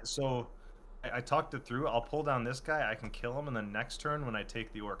 So I talked it through. I'll pull down this guy. I can kill him, and then next turn when I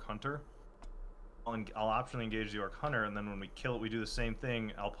take the Orc Hunter, I'll optionally engage the Orc Hunter, and then when we kill it, we do the same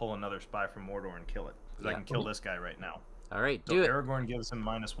thing. I'll pull another spy from Mordor and kill it because I can kill this guy right now. All right, So do it. Aragorn gives him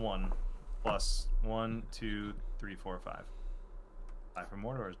 -1, plus 1, 2, 3, 4, 5. Spy from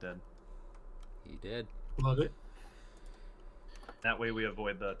Mordor is dead. He did. Love it. That way we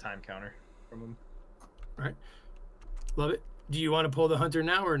avoid the time counter from him. All right. Love it. Do you want to pull the hunter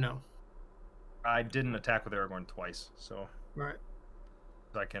now or no? I didn't attack with Aragorn twice, so Right.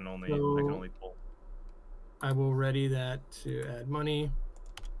 I can only pull. I will ready that to add money.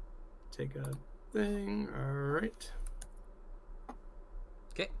 Take a thing. All right.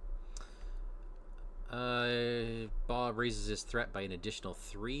 Okay. Bob raises his threat by an additional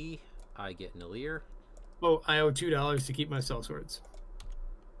 3. I get Nalir. Oh, I owe $2 to keep my sellswords.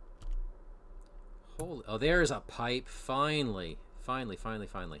 Holy! Oh, there's a pipe. Finally.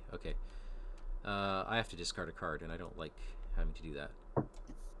 Okay. I have to discard a card, and I don't like having to do that. I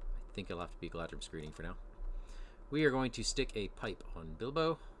think I'll have to be Gladrim screening for now. We are going to stick a pipe on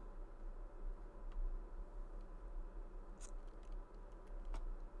Bilbo.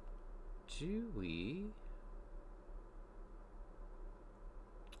 Do we?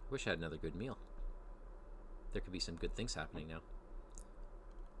 Wish I had another good meal. There could be some good things happening now.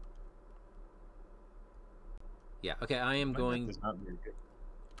 Yeah, okay, I'm going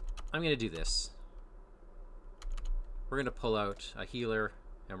to do this. We're going to pull out a healer,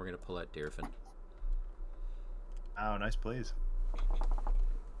 and we're going to pull out Darafin. Oh, nice plays.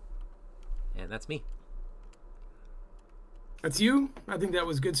 And that's me. That's you? I think that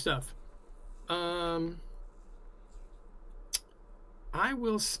was good stuff. I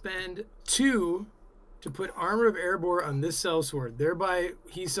will spend 2 to put Armor of Erebor on this sellsword. Thereby,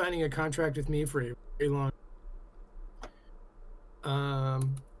 he's signing a contract with me for a very long.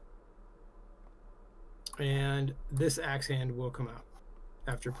 And this axe hand will come out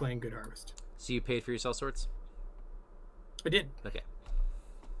after playing Good Harvest. So you paid for your sellswords? I did. Okay.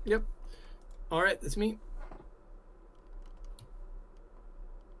 Yep. All right, that's me.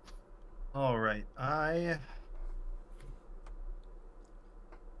 All right, I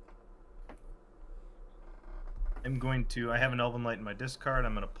have an Elven Light in my discard.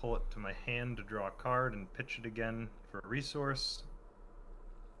 I'm going to pull it to my hand to draw a card and pitch it again for a resource.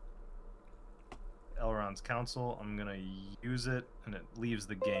 Elrond's Council. I'm going to use it, and it leaves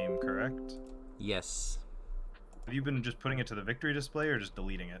the game, correct? Yes. Have you been just putting it to the victory display or just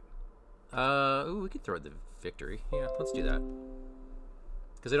deleting it? Ooh, we could throw the victory. Yeah, let's do that.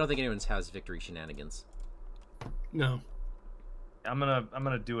 Because I don't think anyone has victory shenanigans. No. I'm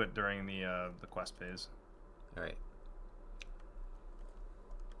gonna do it during the quest phase. All right.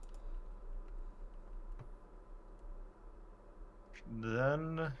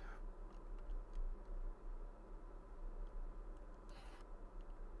 Then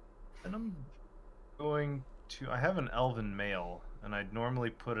I'm going to. I have an Elven Mail, and I'd normally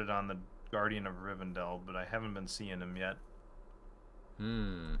put it on the Guardian of Rivendell, but I haven't been seeing him yet.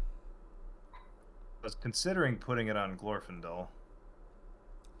 I was considering putting it on Glorfindel.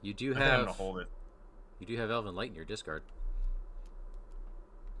 You do I'm have. gonna hold it. You do have Elven Light in your discard.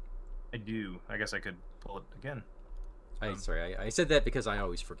 I do. I guess I could pull it again. Sorry, I said that because I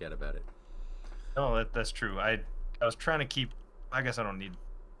always forget about it. No, that's true. I was trying to keep. I guess I don't need.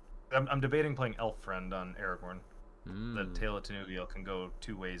 I'm debating playing Elf Friend on Aragorn. The Tale of Tenuviel can go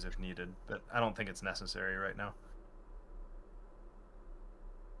 2 ways if needed, but I don't think it's necessary right now.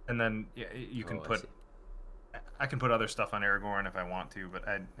 And then you can put. I can put other stuff on Aragorn if I want to, but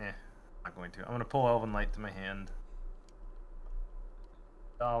I'm not going to. I'm going to pull Elven Light to my hand.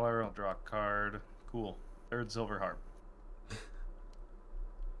 $1. I'll draw a card. Cool. 3rd Silver Harp.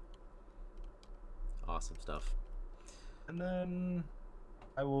 Awesome stuff. And then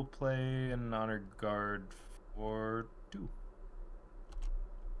I will play an Honored Guard for 2.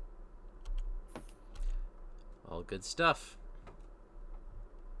 All good stuff.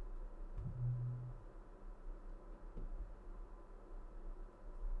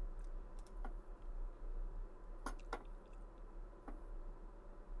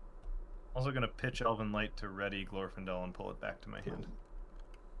 Also going to pitch Elven Light to ready Glorfindel and pull it back to my hand.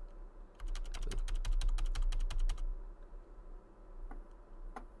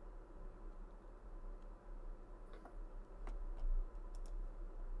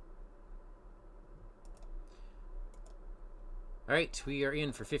 All right, we are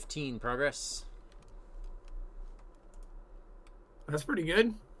in for 15 progress. That's pretty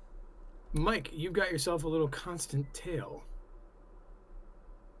good. Mike, you've got yourself a little constant tail.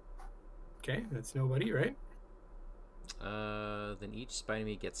 Okay, that's nobody, right? Then each spy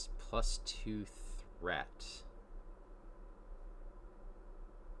enemy gets +2 threat.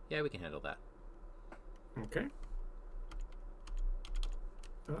 Yeah, we can handle that. Okay.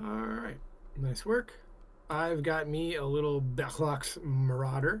 All right. Nice work. I've got me a little Bechlox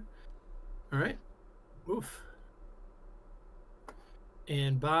Marauder. All right. Oof.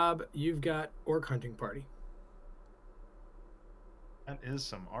 And Bob, you've got Orc Hunting Party. That is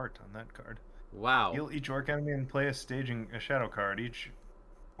some art on that card. Wow. Heal each orc enemy and play a shadow card. Each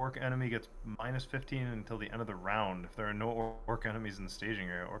orc enemy gets -15 until the end of the round. If there are no orc enemies in the staging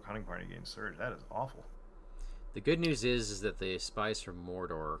area, Orc Hunting Party gains surge. That is awful. The good news is that the spies from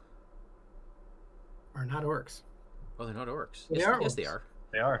Mordor Are not orcs. Oh, they're not orcs. They Yes, are yes, orcs. they are.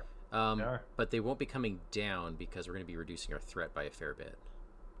 They are. They are. But they won't be coming down because we're going to be reducing our threat by a fair bit.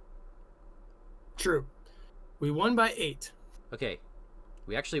 True. We won by 8. Okay.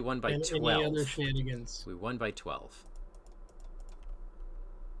 We actually won by and 12. Any other shenanigans? We won by 12.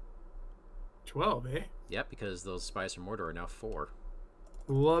 12, eh? Yep, because those spies from Mordor are now 4.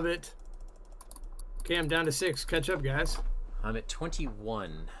 Love it. Okay, I'm down to 6. Catch up, guys. I'm at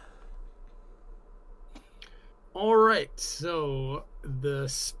 21. All right, so the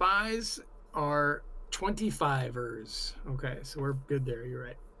spies are 25ers. Okay, so we're good there. You're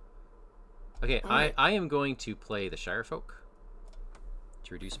right. Okay, Alright. I am going to play the Shirefolk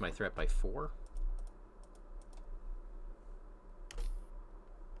to reduce my threat by 4.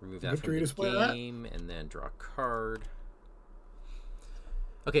 Remove that Victory from display the that. game, and then draw a card.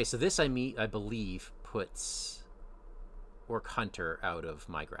 Okay, so this I believe puts Orc Hunter out of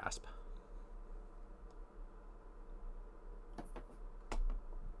my grasp.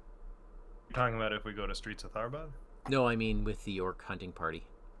 You're talking about if we go to Streets of Tharbad? No, I mean with the Orc Hunting Party,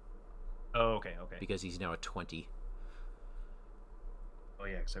 Oh, okay, okay. because he's now at 20. Oh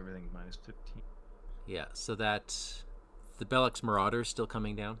yeah, because everything's -15. Yeah, so that the Bellux Marauder's still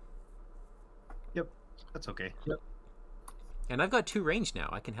coming down. Yep, that's okay. And I've got 2 range now.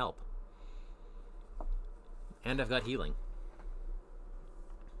 I can help. And I've got healing.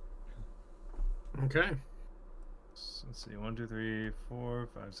 Okay. So let's see, 1, 2, 3, 4,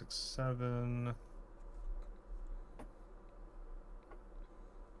 5, 6, 7.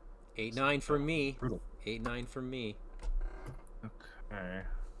 8-9 for me. Brutal. 8-9 for me. Okay.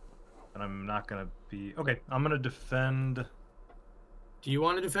 And I'm not gonna be okay. I'm gonna defend. Do you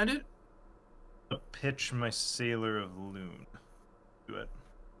want to defend it? Pitch my Sailor of Loon. Do it.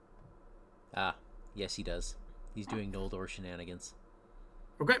 Ah, yes he does. He's doing Noldor shenanigans.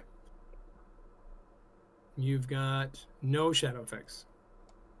 Okay. You've got no shadow effects.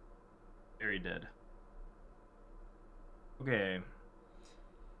 Very dead. Okay.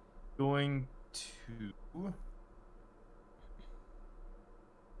 Going to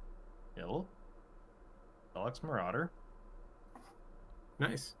kill Alex Marauder.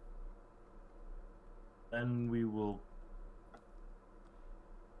 Nice. Then we will.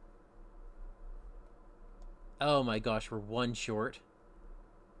 Oh my gosh, we're 1 short.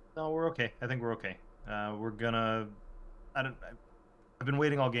 No, we're okay. I think we're okay. We're gonna. I've been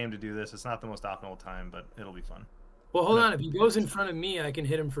waiting all game to do this. It's not the most optimal time, but it'll be fun. Well, hold on. If he goes in front of me, I can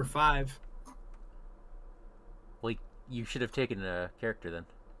hit him for 5. Well, you should have taken a character then.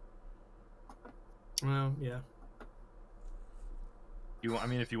 Well, yeah. I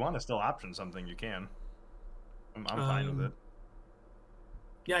mean, if you want to still option something, you can. I'm fine with it.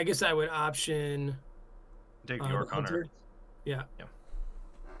 Yeah, I guess I would option. Take the Orc Hunter. Yeah. Yeah. Is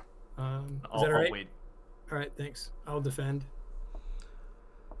I'll, that all right? I'll wait. All right, thanks. I'll defend.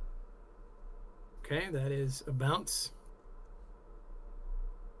 Okay, that is a bounce.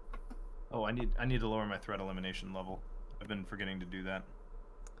 Oh, I need to lower my threat elimination level. I've been forgetting to do that.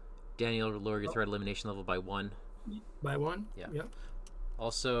 Daniel, lower your threat elimination level by 1. By 1? Yeah. Yep.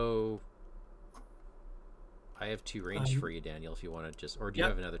 Also, I have 2 range for you, Daniel, if you want to just... Or do you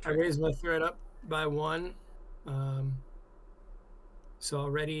have another I trick? raised my threat up by 1. So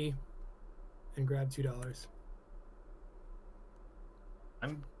I'll ready and grab $2.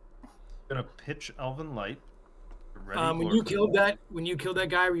 I'm gonna pitch Elven Light. When you killed that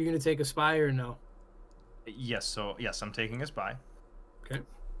guy, were you gonna take a spy or no? Yes. So yes, I'm taking a spy. Okay.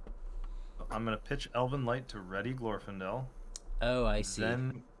 I'm gonna pitch Elven Light to ready Glorfindel. Oh, I see.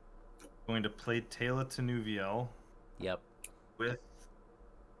 Then going to play Taila Tenuviel. Yep.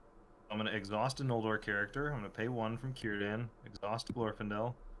 I'm gonna exhaust a Noldor character. I'm gonna pay 1 from Círdan. Exhaust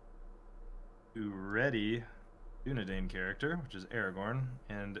Glorfindel. To ready Dunedain character, which is Aragorn,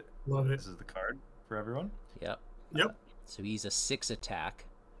 and Love it. this is the card for everyone. Yep. Yep. So he's a 6 attack.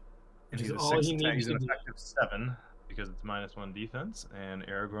 And Which he's is a all 6 he attack. needs He's an to do. effective 7 because it's -1 defense, and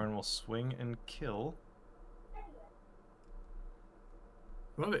Aragorn will swing and kill.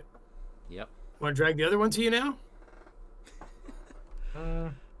 Love it. Yep. Want to drag the other one to you now? Uh,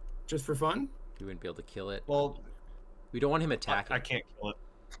 Just for fun? We wouldn't be able to kill it. well, We don't want him attacking. I can't kill it.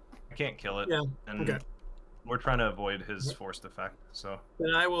 I can't kill it. Yeah, And okay. we're trying to avoid his forced effect, so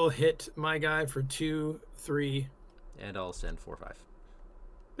Then I will hit my guy for 2, 3. And I'll send 4, 5.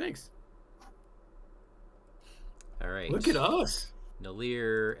 Thanks. All right. Look at us.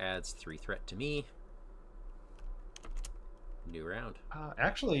 Nalir adds 3 threat to me. New round.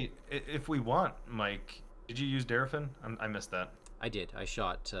 actually, if we want, Mike, did you use Darafin? I missed that. I did. I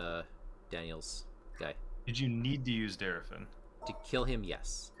shot Daniel's guy. Did you need to use Darafin? To kill him,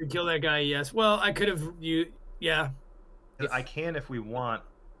 yes. To kill that guy, yes. Well, I could have yeah. I can if we want.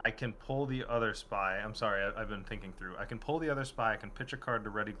 I can pull the other spy. I'm sorry, I've been thinking through. I can pull the other spy. I can pitch a card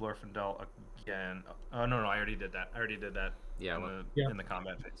to ready Glorfindel again. Oh no, I already did that. Yeah. In the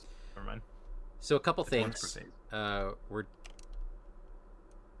combat phase. Never mind. So a couple It's once per things. phase. We're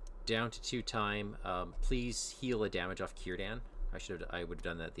down to 2 time. Please heal a damage off Círdan. I would have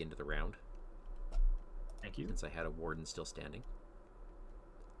done that at the end of the round Thank you. since I had a warden still standing.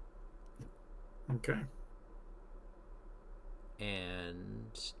 Okay.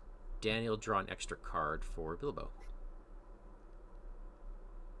 And Daniel draw an extra card for Bilbo.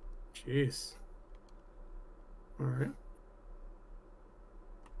 Jeez. All right.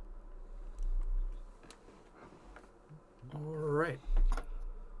 All right.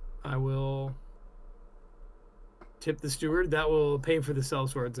 I will tip the steward. That will pay for the cell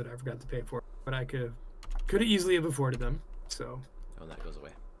swords that I forgot to pay for, but I could have easily have afforded them. So, Oh, and that goes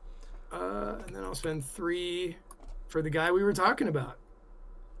away. and then I'll spend 3 for the guy we were talking about.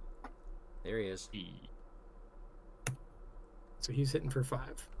 There he is. So he's hitting for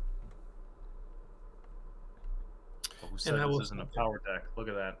 5. Who said I this will- isn't a power deck? Look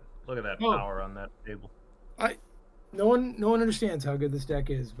at that. Look at that Oh. power on that table. No one understands how good this deck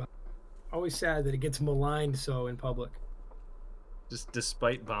is, but always sad that it gets maligned so in public. Just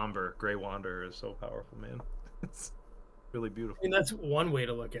despite Bombur, Grey Wanderer is so powerful, man. It's really beautiful. I mean, that's one way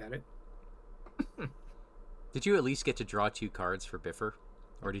to look at it. Did you at least get to draw 2 cards for Biffer?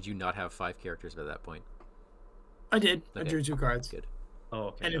 Or did you not have 5 characters by that point? I did. I Okay. drew 2 cards. Good. Oh,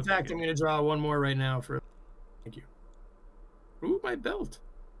 okay. And in okay, fact, good. I'm going to draw one more right now for. Thank you. Ooh, my belt.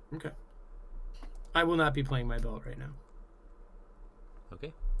 Okay. I will not be playing my belt right now.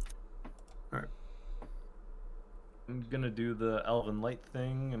 Okay. All right. I'm gonna do the Elven Light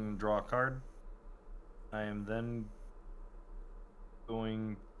thing and draw a card. I am then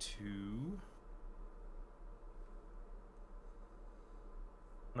going to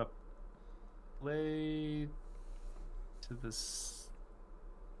play to this.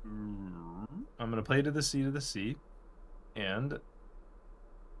 I'm gonna play to the Sea to the Sea, and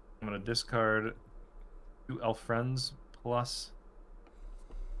I'm gonna discard 2 Elf Friends plus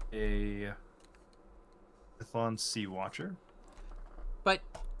a Python Sea Watcher. But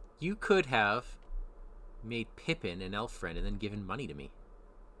you could have made Pippin an elf friend and then given money to me.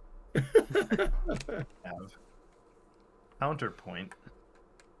 Have counterpoint.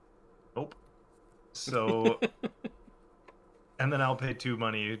 Nope. So, and then I'll pay 2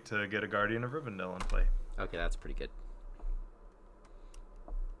 money to get a Guardian of Rivendell in play. Okay, that's pretty good.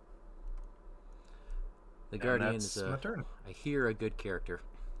 The And Guardian that's is my turn. I hear a good character.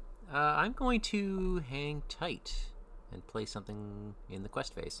 I'm going to hang tight and play something in the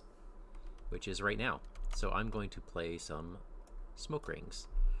quest phase, which is right now. So I'm going to play some smoke rings,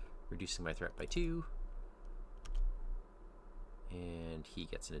 reducing my threat by 2. And he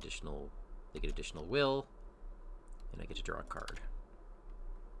gets an additional, they get additional will, and I get to draw a card.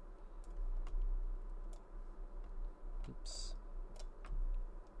 Oops.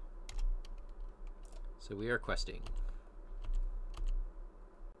 So we are questing.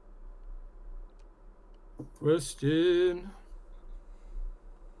 Question.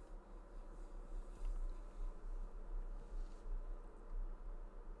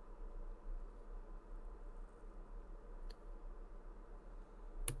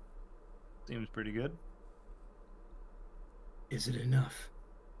 Seems pretty good. Is it enough?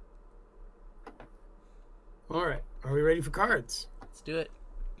 All right. Are we ready for cards? Let's do it.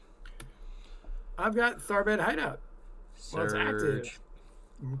 I've got Tharbad Hideout. Well, it's active. Surge.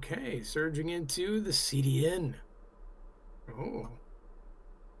 Okay, surging into the CDN. Oh.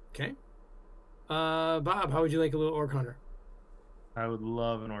 Okay. Bob, how would you like a little Orc Hunter? I would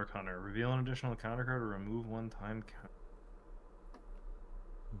love an Orc Hunter. Reveal an additional counter card or remove one time counter.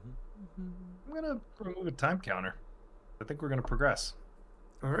 I'm gonna remove a time counter. I think we're gonna progress.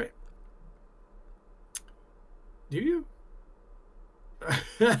 All right. Do you?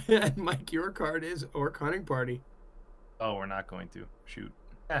 Mike, your card is Orc Hunting Party. Oh, we're not going to. Shoot.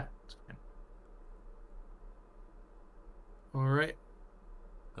 Yeah, it's fine. All right.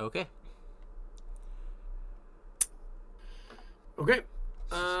 Okay. Okay.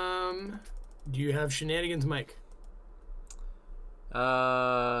 Do you have shenanigans, Mike?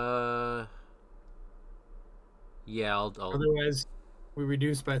 Yeah, I'll Otherwise, we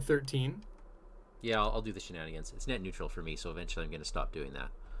reduce by 13. yeah, I'll do the shenanigans. It's net neutral for me, so eventually I'm going to stop doing that.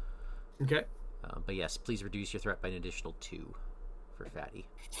 Okay. But yes, please reduce your threat by an additional 2 for Fatty.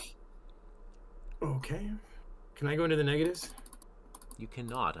 Okay. Can I go into the negatives? You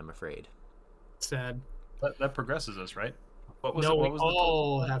cannot, I'm afraid. Sad. That progresses us, right? What was No, it? What we was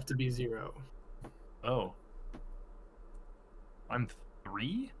all have to be 0. Oh. I'm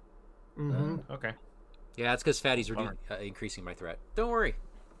 3? Mm-hmm. Okay. Yeah, it's because Fatty's Bummer. increasing my threat. Don't worry.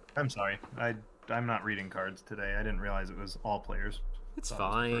 I'm sorry. I'm not reading cards today. I didn't realize it was all players. It's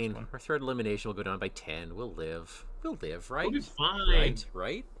Thought it was the first fine. one. Our threat elimination will go down by 10. We'll live. We'll live, right? We'll be fine. Right?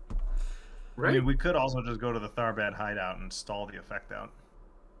 Right? I Right? mean, we could also just go to the Tharbad hideout and stall the effect out.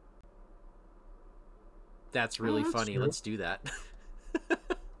 That's really that's funny. true. Let's do that.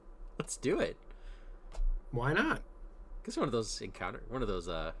 Let's do it. Why not? Because one of those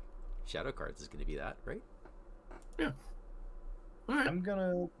shadow cards is going to be that, right? Yeah. All right. I'm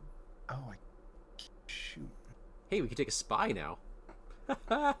gonna. Oh, shoot. Hey, we can take a spy now.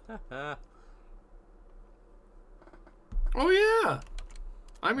 Oh, yeah.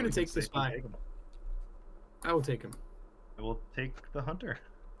 I'm going We to can take the safely spy. take 'em. I will take him. I will take the hunter.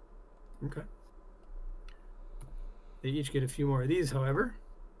 Okay. They each get a few more of these, however.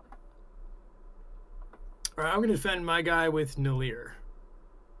 All right, I'm going to defend my guy with Nalir.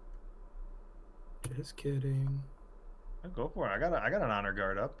 Just kidding. I'll go for it. I got an honor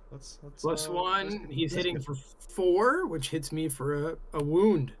guard up. Let's +1. He's let's hitting get- for 4, which hits me for a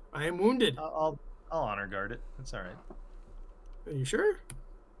wound. I am wounded. I'll honor guard it. It's all right. Are you sure?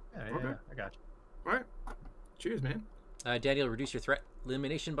 Yeah, Okay. yeah, I got you. All right. Cheers, man. Daniel, reduce your threat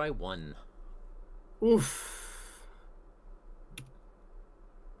elimination by 1. Oof.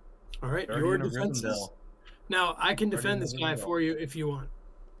 All right, your Guardian of defenses. Rivendell. Now, I can Guardian defend of this guy Rivendell. for you if you want.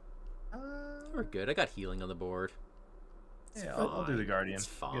 We're good. I got healing on the board. It's Yeah, I'll do the fine. Guardian. It's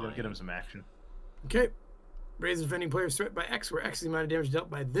Get him fine. some action. Okay. Raise the defending player's threat by X, where X is the amount of damage dealt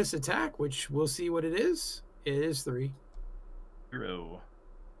by this attack, which we'll see what it is. It is 3. 0.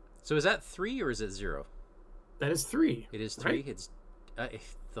 So is that 3 or is it 0? That is 3. It is 3. Right? It's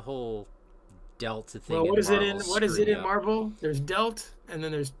the whole Delta thing. Well, in what is it in? Marvel's What is it screwing in up. Marvel? There's dealt, and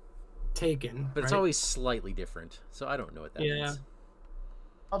then there's taken. But it's right? always slightly different. So I don't know what that Yeah. means.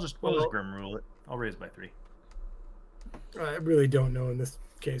 We'll just Well- grim rule it. I'll raise by 3. I really don't know in this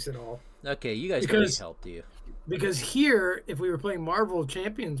case at all. Okay, you guys don't need Because- help, do you? Because here, if we were playing Marvel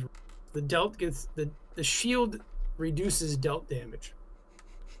Champions, the dealt gets the shield reduces dealt damage,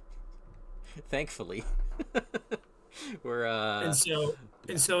 Thankfully. We're and so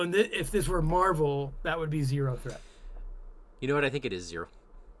if this were Marvel, that would be 0 threat. You know what? I think it is 0.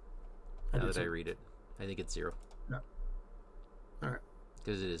 I Now did that I too. read it, I think it's 0 No. All right,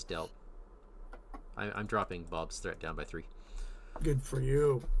 because it is dealt. I'm dropping Bob's threat down by 3. good for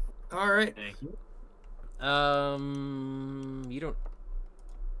you. All right, Thank you. You don't.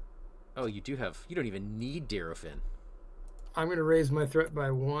 Oh, you do have. You don't even need Darrowfin. I'm gonna raise my threat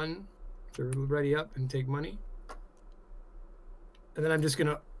by 1 to ready up and take money, and then I'm just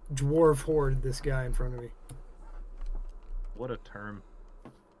gonna dwarf horde this guy in front of me. What a term.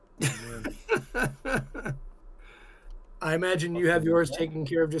 Man. I imagine you have yours taken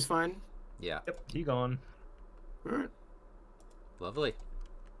care of just fine. Yeah, Yep, he gone. All right. lovely.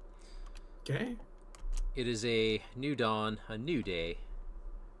 Okay. It is a new dawn, a new day,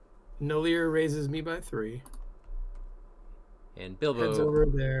 Nalir raises me by 3. and Heads Bilbo over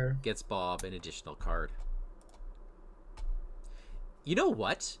there. gets Bob an additional card. You know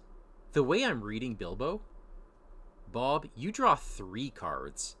what? The way I'm reading Bilbo, Bob, you draw 3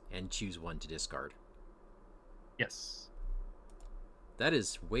 cards and choose 1 to discard. Yes. That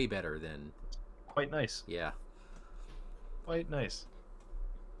is way better than, Quite nice. yeah. Quite nice.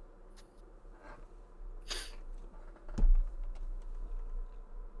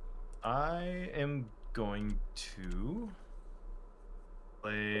 I am going to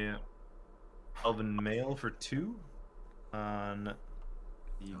play Elven Male for 2 on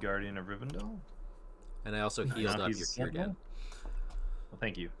the Guardian of Rivendell. And I also Now healed up he's your a sentinel. Círdan. Well,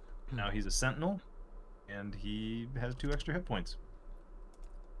 thank you. Now he's a sentinel, and he has 2 extra hit points.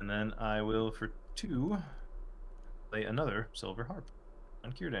 And then I will, for 2, play another silver harp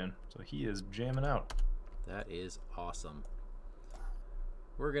on Kierdan. So he is jamming out. That is awesome.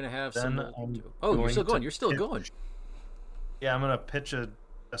 We're gonna have Then some. Oh, you're still going. You're still going. Yeah, I'm gonna pitch a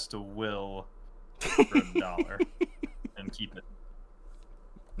chest of will for $1 and keep it.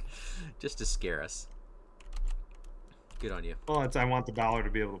 Just to scare us. Good on you. Well, I want the $1 to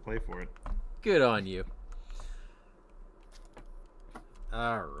be able to play for it. Good on you.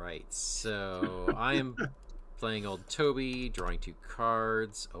 All right, so I am playing old Toby, drawing 2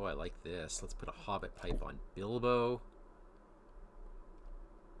 cards. Oh, I like this. Let's put a Hobbit pipe on Bilbo.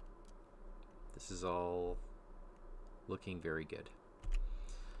 This is all looking very good.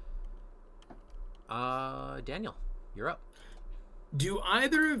 Daniel, you're up. Do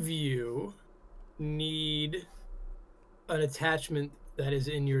either of you need an attachment that is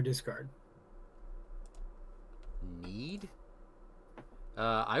in your discard? Need?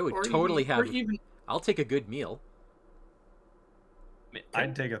 I would Or totally even- have. or even- I'll take a good meal.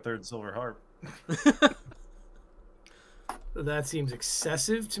 I'd take a 3rd silver harp. That seems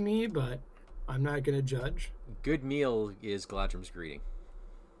excessive to me, but I'm not going to judge. Good meal is Gladrum's greeting.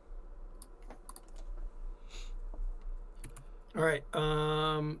 All right.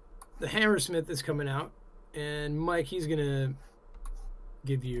 The Hammersmith is coming out, and Mike, he's going to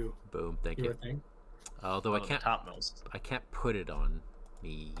give you Boom, thank your you. thing. Although Oh, the topmost. I can't put it on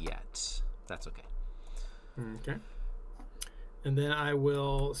me yet. That's okay. Okay. And then I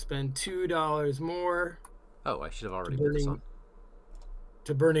will spend $2 more Oh, I should have already put this on.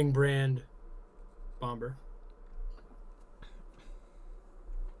 to Burning Brand Bombur.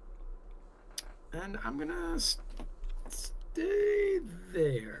 And I'm going to stay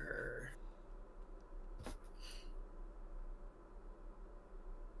there.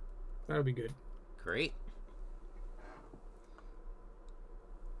 That'll be good. Great.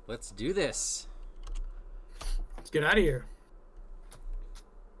 Let's do this. Let's get out of here.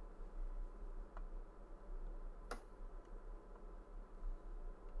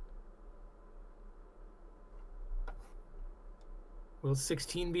 Will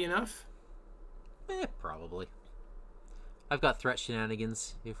 16 be enough? Probably. I've got threat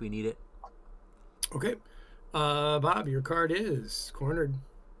shenanigans if we need it. Okay. Bob, your card is cornered.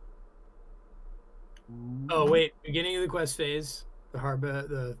 Oh, wait. Beginning of the quest phase,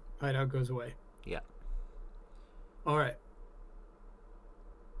 the hideout goes away. Yeah. All right.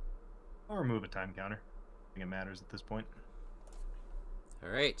 I'll remove a time counter. I think it matters at this point. All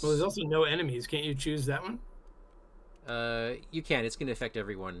right. Well, there's also no enemies. Can't you choose that one? You can. It's going to affect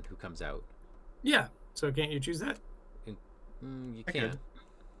everyone who comes out. Yeah. So can't you choose that? You I can. could.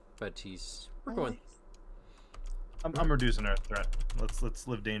 But we're going. I'm reducing our threat. Let's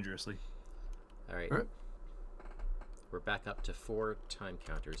live dangerously. All right. All right. We're back up to 4 time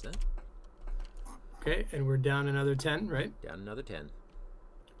counters then. Okay, and we're down another 10, right? Down another 10.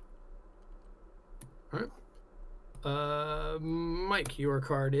 All right. Mike, your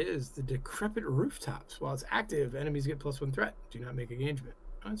card is the Decrepit Rooftops. While it's active, enemies get +1 threat. Do not make engagement.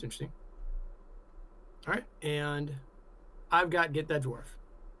 Oh, that's interesting. All right, and I've got Get That Dwarf.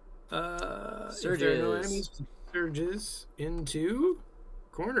 If there are no enemies, surges into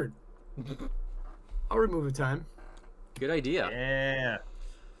cornered. I'll remove a time. Good idea. Yeah.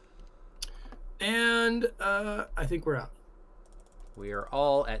 And I think we're out. We are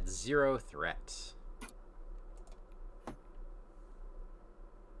all at 0 threat.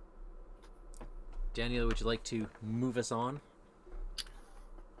 Daniel, would you like to move us on?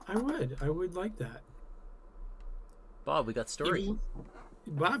 I would like that. Bob, we got story.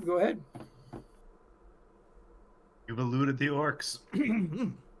 Bob, go ahead. You've eluded the orcs.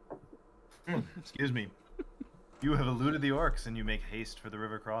 Excuse me. You have eluded the orcs, and you make haste for the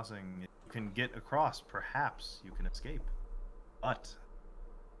river crossing. You can get across. Perhaps you can escape. But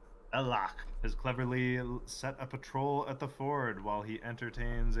Elach has cleverly set a patrol at the ford while he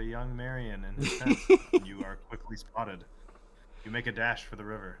entertains a young Marion in his tent. You are quickly spotted. You make a dash for the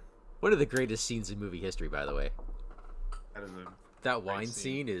river. One of the greatest scenes in movie history, by the way. That is a That wine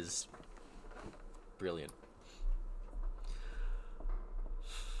scene. scene is brilliant.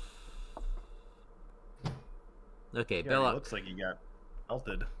 Okay, yeah, Bella. It looks like he got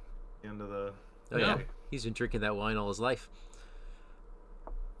melted. At the end of the. Oh yeah, day. he's been drinking that wine all his life.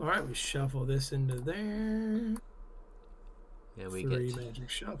 All right, we shuffle this into there. And we 3 get magic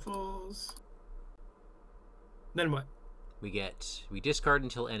shuffles. Then what? we discard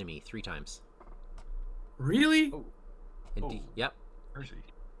until enemy 3 times. Really? Oh, And Oh. Yep, mercy.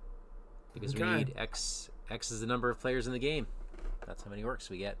 because we Okay. need X. X is the number of players in the game. That's how many orcs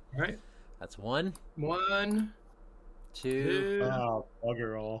we get. All right. That's 1, 1, 2. 2. Oh,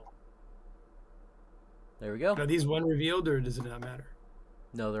 bugger all. There we go. Are these one revealed, or does it not matter?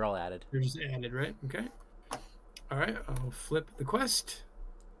 No, they're all added. They're just added, right? Okay. All right. I'll flip the quest.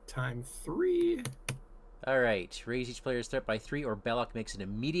 Time 3. All right. Raise each player's threat by 3, or Belloc makes an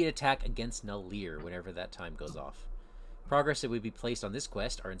immediate attack against Nalir whenever that time goes off. Progress that would be placed on this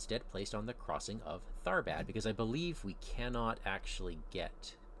quest are instead placed on the crossing of Tharbad, because I believe we cannot actually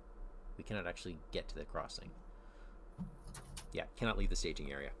get to the crossing. Yeah, cannot leave the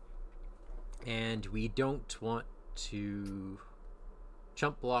staging area. And we don't want to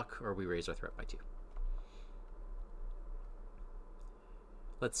chump block, or we raise our threat by 2.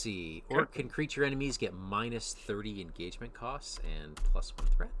 Let's see. Orc and creature enemies get minus 30 engagement costs and plus 1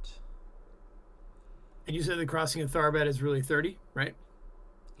 threat. And you said the crossing of Tharbad is really 30, right?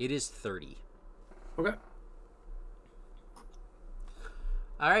 It is 30. Okay.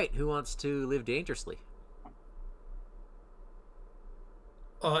 All right. Who wants to live dangerously?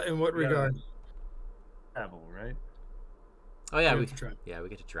 In what regard? Travel, right? Oh yeah, We we have to travel. we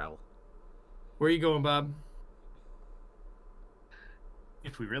get to travel. Where are you going, Bob?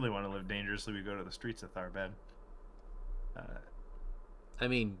 If we really want to live dangerously, we go to the streets of Tharbad. I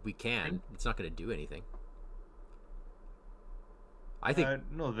mean, we can. It's not going to do anything. I think.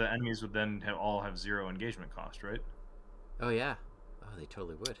 No, the enemies would then all have 0 engagement cost, right? Oh yeah. Oh, they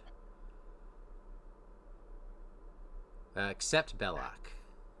totally would. Except Belloc.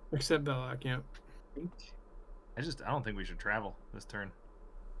 Except Belloc, yeah. I don't think we should travel this turn.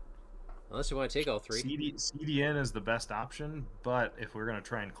 Unless you want to take all 3. CDN is the best option, but if we're going to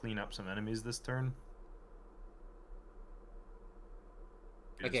try and clean up some enemies this turn,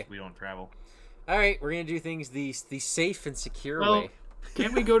 Okay. we don't travel. All right, we're going to do things the safe and secure Well, way.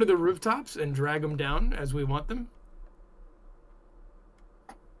 can't we go to the rooftops and drag them down as we want them?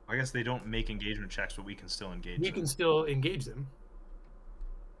 I guess they don't make engagement checks, but we can still engage We them. can still engage them.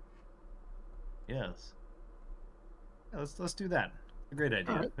 Yes. Yeah, let's do that. A great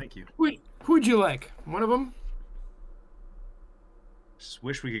idea. All right. Thank you. Who would you like? One of them? Just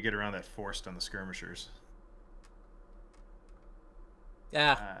wish we could get around that forced on the skirmishers.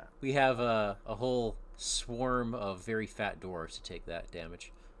 Yeah, we have a whole swarm of very fat dwarves to take that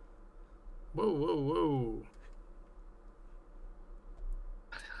damage. Whoa, whoa, whoa.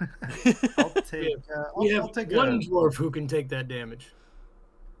 I'll take. We have I'll take one dwarf who can take that damage.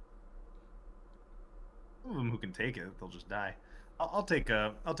 Some of them who can take it, they'll just die. I'll take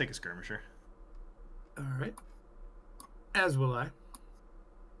a skirmisher. All right. As will I.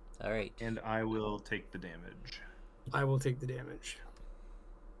 All right. And I will take the damage. I will take the damage.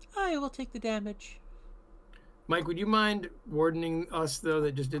 I will take the damage. Mike, would you mind wardening us, though,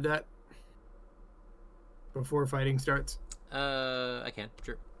 that just did that? Before fighting starts? I can.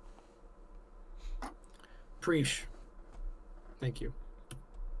 Sure. Preesh. Thank you.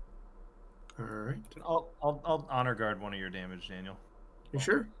 All right. I'll honor guard one of your damage, Daniel. You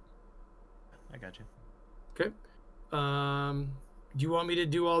sure? I got you. Okay. Do you want me to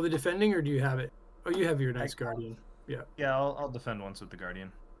do all the defending, or do you have it? Oh, you have your nice guardian. Yeah. Yeah, I'll defend once with the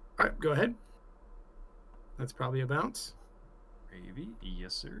guardian. All right, go ahead. That's probably a bounce. Gravy,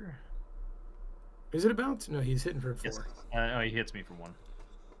 yes sir. Is it a bounce? No, he's hitting for 4. Yes. Oh, he hits me for 1.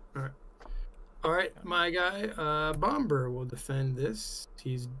 All right. All right, my guy, Bombur will defend this.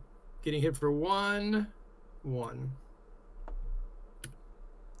 He's getting hit for 1.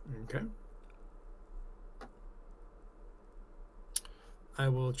 Okay. I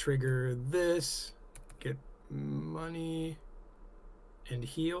will trigger this, get money, and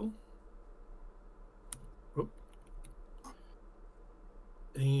heal. Oop.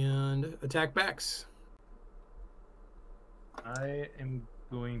 And attack backs. I am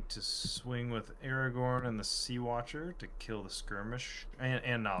going to swing with Aragorn and the Sea Watcher to kill the skirmish,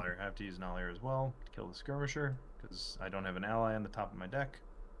 and Nalir. I have to use Nalir as well to kill the skirmisher because I don't have an ally on the top of my deck.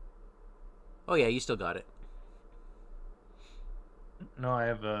 Oh yeah, you still got it. No, I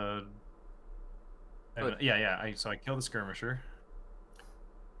have a. Yeah. So I kill the skirmisher.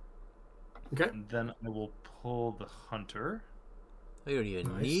 Okay. And then I will pull the hunter You don't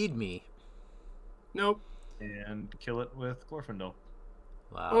even Nice. need me. Nope. and kill it with Glorfindel.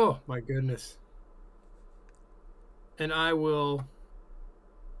 Wow. Oh, my goodness. And I will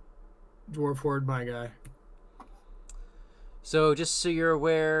dwarf horde my guy. So just so you're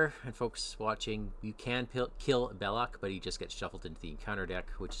aware, and folks watching, you can kill Belloc, but he just gets shuffled into the encounter deck,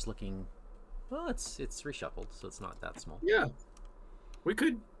 which is looking, well, it's reshuffled, so it's not that small. Yeah. We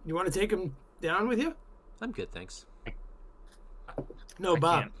could. You want to take him down with you? I'm good, thanks. No, I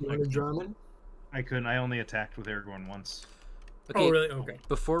Bob. can't. You want to draw him in? I couldn't. I only attacked with Aragorn once. Okay. Oh, really? Okay.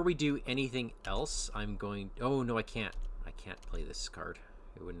 Before we do anything else, I'm going. Oh no, I can't. I can't play this card.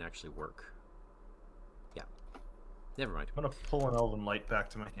 It wouldn't actually work. Yeah. Never mind. I'm gonna pull an Elven Light back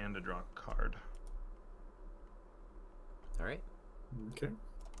to my hand to draw a card. All right. Okay.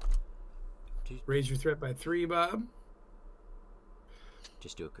 Raise your threat by 3, Bob.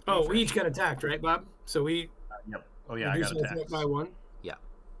 Just do a quick. Oh, we refresh. each got attacked, right, Bob? So we Yep. Oh yeah, I reduce got our attacked. threat by 1. Yeah.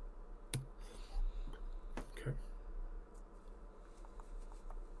 Okay.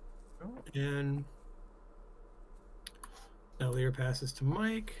 And Ellier passes to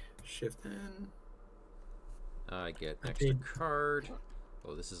Mike. Shift in. I get I an extra paid- card.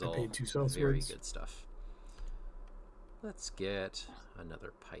 Oh, this is I all paid 2 soul very swords. good stuff. Let's get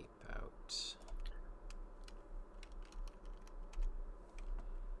another pipe out.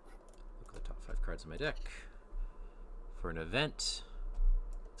 Look at the top 5 cards in my deck. For an event,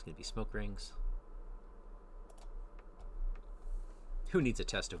 it's going to be smoke rings. Who needs a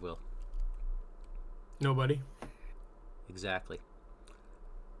test of will? Nobody. Exactly.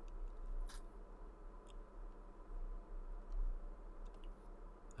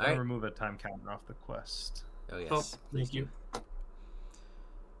 All I'll right. remove a time counter off the quest. Oh yes. Oh, please thank you. do.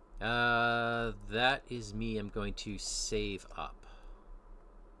 That is me. I'm going to save up.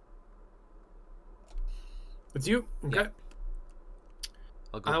 It's you? Okay. Yeah.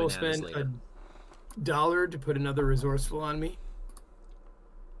 I'll go I will bananas spend later. $1 to put another resourceful on me.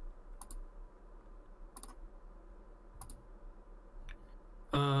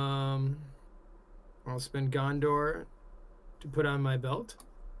 I'll spend Gondor to put on my belt.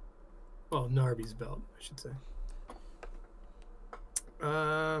 Well, Narby's belt, I should say.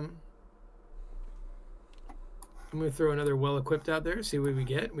 I'm gonna throw another well-equipped out there. See what we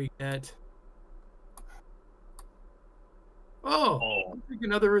get. We get. Oh, Oh, pick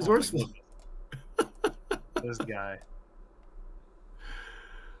another resourceful. this guy.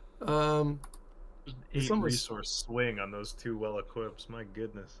 It's 8 almost- resource swing on those 2 well equips. My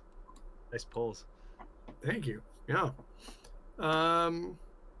goodness. Nice pulls. Thank you. Yeah.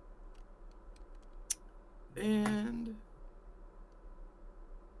 And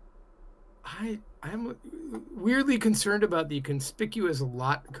I'm weirdly concerned about the conspicuous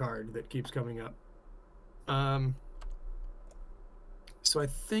lot card that keeps coming up. So I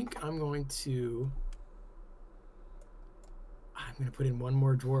think I'm going to put in one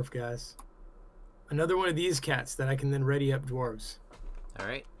more dwarf, guys. Another one of these cats that I can then ready up dwarves. All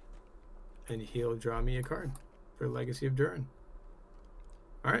right. And he'll draw me a card for Legacy of Durin.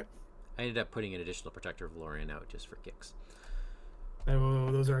 All right. I ended up putting an additional Protector of Lorien out just for kicks.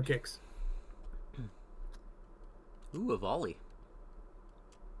 Oh, those are our kicks. Ooh, a volley.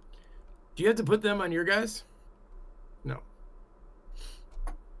 Do you have to put them on your guys? No.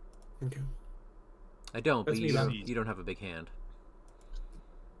 Okay. I don't, but That's me, you Bob. don't have a big hand.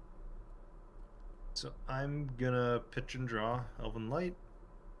 So I'm gonna pitch and draw Elven Light.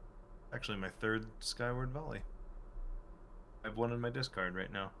 Actually, my 3rd Skyward Volley. I have 1 in my discard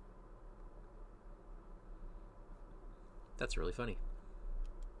right now. That's really funny.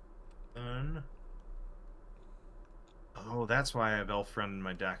 Oh, that's why I have Elf Friend in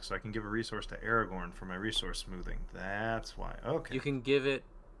my deck, so I can give a resource to Aragorn for my resource smoothing. That's why. Okay. You can give it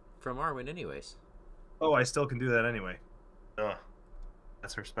from Arwen anyways. Oh, I still can do that anyway. Ugh.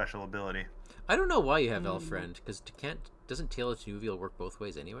 That's her special ability. I don't know why you have Elfriend, because doesn't Tail of Tenuvial work both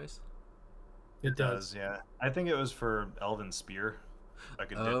ways anyways? It does. Yeah. I think it was for Elven Spear. I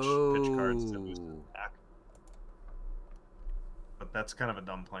could pitch cards to boost Oh. attack. But that's kind of a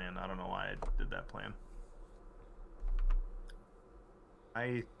dumb plan. I don't know why I did that plan.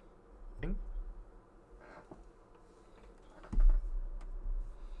 I think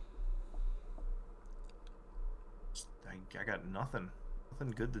I got nothing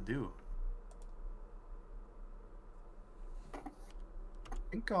good to do. I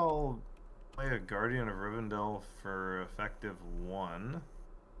think I'll play a Guardian of Rivendell for effective 1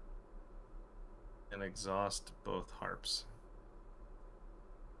 and exhaust both harps.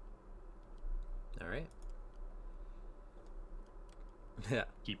 All right. Yeah.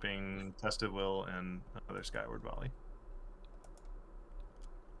 Keeping Tested Will and another Skyward Volley.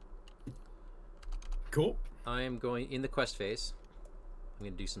 Cool. I am going in the quest phase. I'm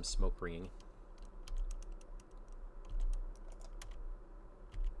going to do some smoke ringing.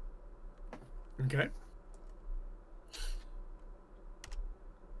 Okay.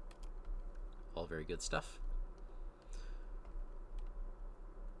 All very good stuff.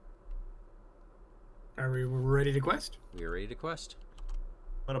 Are we ready to quest? We are ready to quest.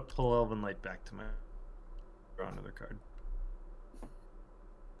 I'm gonna pull Elven Light back to my draw another card.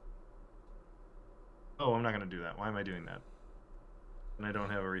 Oh, I'm not gonna do that. Why am I doing that? And I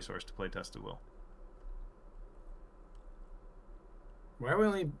don't have a resource to play test at will. Why are we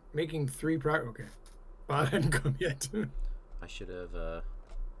only making 3 progress? Okay. Bob hadn't come yet. I should have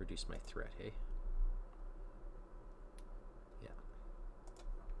reduced my threat, hey? Yeah.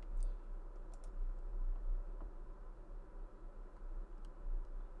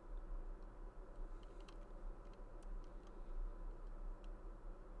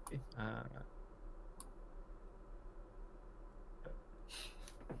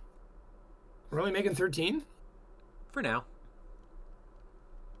 We're only making 13? For now.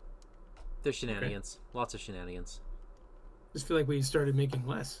 There's shenanigans. Okay. Lots of shenanigans. Just feel like we started making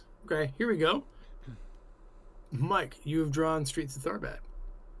less. Okay, here we go. Mike, you have drawn Streets of Tharbad.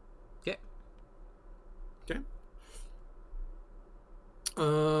 Okay. Okay.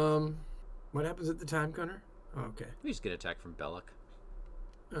 What happens at the time, Connor? Oh, okay. We just get attacked from Belloc.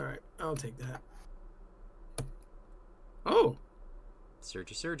 All right, I'll take that. Oh.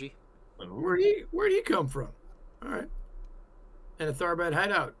 Surgy. Where'd he come from? All right. And a Tharbad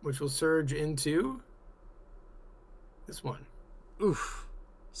hideout, which will surge into this one. Oof.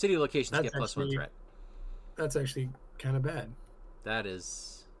 City locations get +1 threat. That's actually kind of bad. That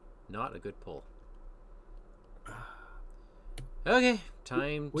is not a good pull. Okay,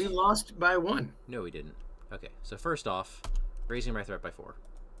 time. We lost by 1. No, we didn't. Okay, so first off, raising my threat by 4.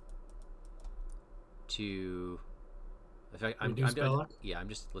 To. Reduce Belloc? Yeah,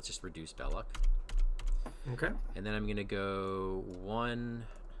 let's just reduce Belloc. Okay. And then I'm gonna go 1,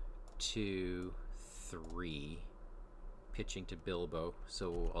 2, 3, pitching to Bilbo.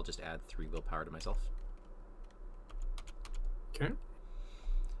 So I'll just add 3 willpower to myself. Okay.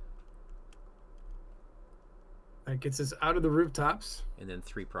 That gets us out of the rooftops. And then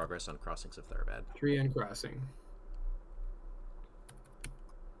 3 progress on crossings of Tharbad. 3 on crossing.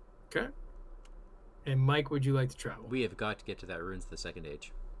 Okay. And Mike, would you like to travel? We have got to get to that Ruins of the Second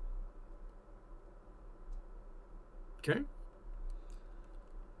Age. Okay.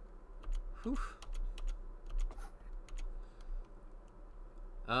 Whew.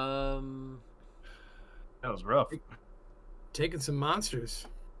 That was rough. Taking some monsters.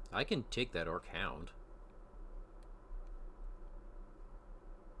 I can take that Orc Hound.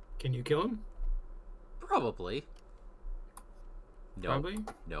 Can you kill him? Probably. No. Probably?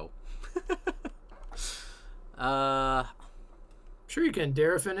 No. Sure you can.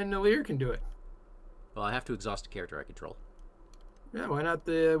 Darafin and Nalir can do it. Well, I have to exhaust a character I control. Yeah, why not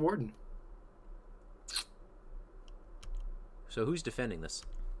the Warden? So who's defending this?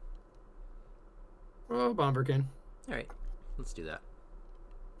 Oh, Bombur can. All right, let's do that.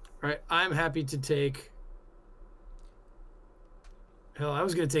 All right, I'm happy to take... Hell, I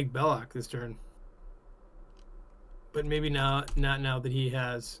was going to take Belloc this turn. But maybe not now that he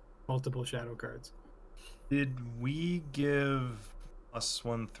has multiple shadow cards. Did we give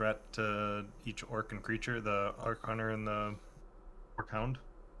 +1 threat to each orc and creature, the Orc Hunter and the Orc Hound,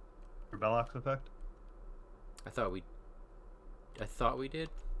 for Belloc's effect? I thought we did.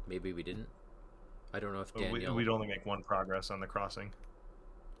 Maybe we didn't. I don't know if Daniel... We'd only make 1 progress on the crossing.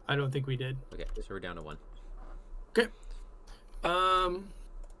 I don't think we did. Okay, so we're down to 1. Okay.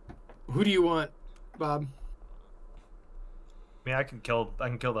 Who do you want, Bob? I mean, I can kill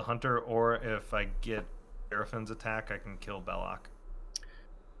the Hunter, or if I get Serafin's attack, I can kill Belloc.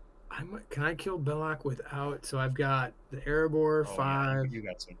 Can I kill Belloc without? So I've got the Erebor 5. Yeah, you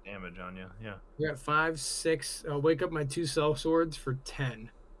got some damage on you. Yeah. You got 5, 6. I'll wake up my 2 self swords for 10.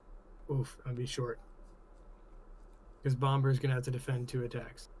 Oof, I'll be short. Because Bombur is gonna have to defend 2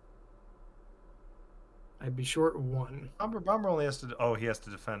 attacks. I'd be short 1. Bombur only has to. Oh, he has to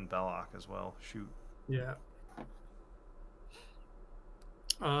defend Belloc as well. Shoot. Yeah.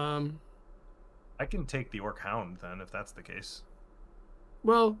 I can take the Orc Hound then, if that's the case.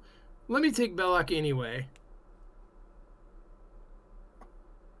 Well, let me take Belloc anyway.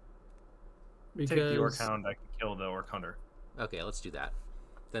 Because... Take the Orc Hound, I can kill the Orc Hunter. Okay, let's do that.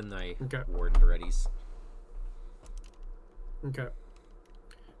 Then my Okay. Warden readies. Okay.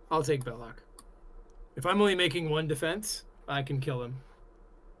 I'll take Belloc. If I'm only making 1 defense, I can kill him.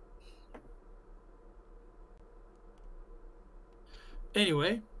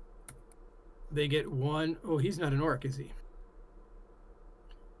 Anyway, they get 1. Oh, he's not an orc, is he?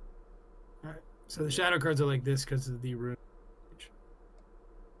 All right. So the shadow cards are like this because of the rune.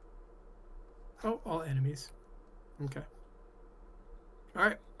 Oh, all enemies. Okay. All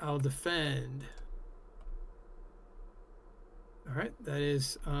right, I'll defend. All right, that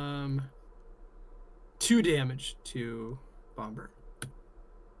is 2 damage to Bombur.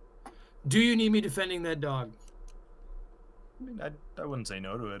 Do you need me defending that dog? I mean, I wouldn't say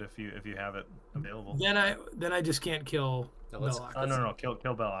no to it if you have it available. Then I just can't kill No, let's- Belloc. Oh no,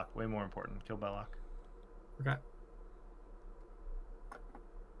 kill Belloc. Way more important. Kill Belloc. Okay.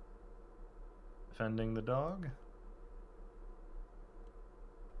 Defending the dog.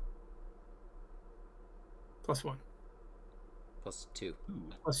 +1. +2. Ooh,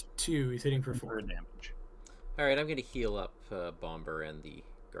 +2. He's hitting for 4. for damage. All right, I'm going to heal up Bombur and the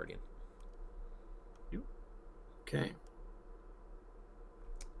Guardian. Okay.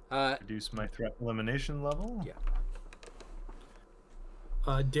 Reduce my threat elimination level. Yeah.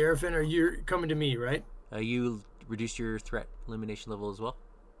 Darafin, are you coming to me, right? You reduced your threat elimination level as well,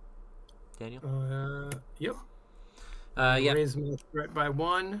 Daniel? Yep. Yeah. Raise my threat by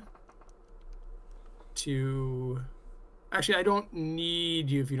 1 to... Actually, I don't need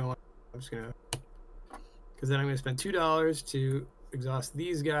you if you don't want. I'm just going to... Because then I'm going to spend $2 to exhaust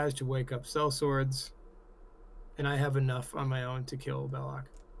these guys to wake up sellswords. And I have enough on my own to kill Belloc.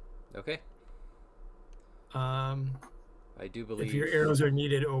 Okay. I do believe... If your arrows are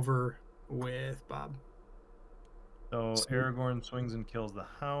needed, over with Bob. So Aragorn swings and kills the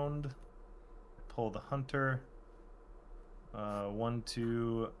Hound. Pull the Hunter. 1,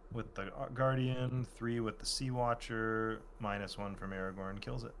 2 with the Guardian. 3 with the Sea Watcher. -1 from Aragorn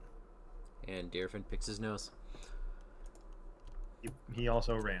kills it. And Darafin picks his nose. He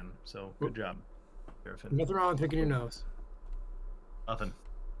also ran, so good job, Darafin. Nothing wrong with picking your nose. Nothing.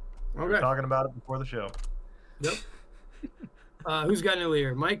 We were Okay. talking about it before the show. Yep. Who's got an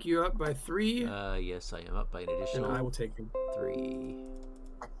earlier? Mike, you up by 3? Yes, I am up by an And additional I will take him. 3.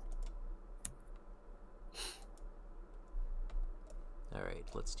 All right,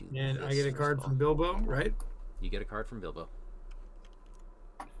 let's do And this I get a first card of all. from Bilbo, right? You get a card from Bilbo.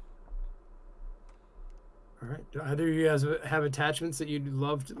 All right. Do either of you guys have attachments that you'd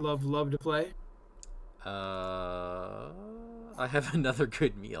love to play? I have another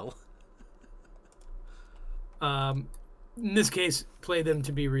good meal. In this case, play them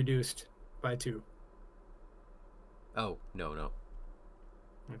to be reduced by 2. Oh, no.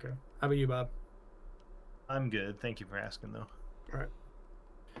 Okay. How about you, Bob? I'm good. Thank you for asking, though. All right.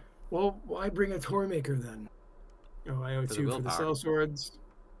 Well, why bring a Tormaker then? Oh, I owe For the 2 for the willpower. sellswords.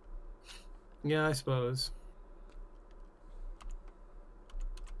 Yeah, I suppose.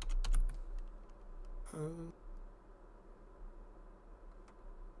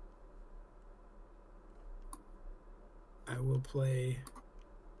 I will play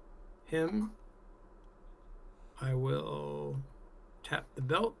him. I will tap the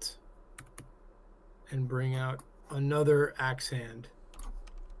belt and bring out another axe hand.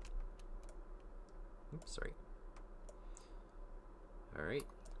 Oops, sorry. All right,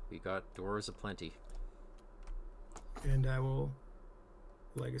 we got doors aplenty. And I will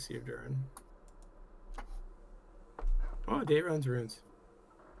Legacy of Durin. Oh, date runs runes.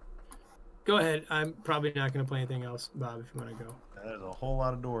 Go ahead. I'm probably not going to play anything else, Bob, if you want to go. There's a whole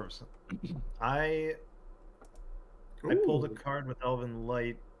lot of dwarves. I pulled a card with Elven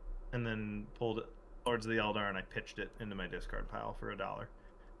Light and then pulled Lords of the Eldar and I pitched it into my discard pile for $1.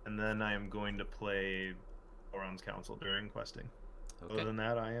 And then I am going to play Elrond's Council during questing. Okay. Other than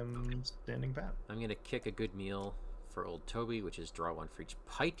that, I am standing pat. I'm going to kick a good meal for old Toby, which is draw 1 for each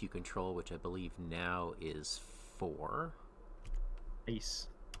pipe you control, which I believe now is 4. Ace.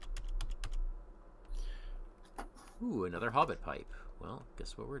 Ooh, another Hobbit pipe. Well,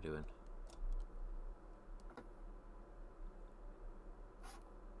 guess what we're doing.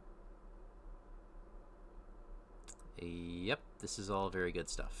 Yep, this is all very good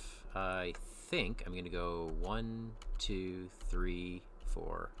stuff. I think I'm going to go 1, 2, 3,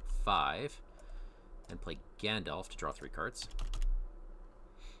 4, 5, and play Gandalf to draw 3 cards.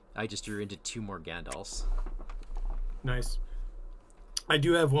 I just drew into 2 more Gandalfs. Nice. I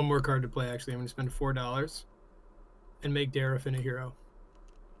do have one more card to play, actually. I'm going to spend $4 and make Darafin a hero.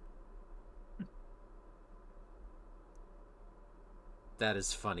 That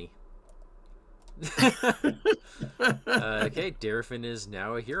is funny. Okay, Darafin is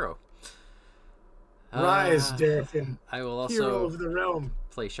now a hero. Rise, Darafin. I will Hero also of the realm.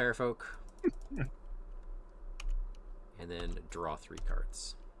 play Shirefolk. And then draw 3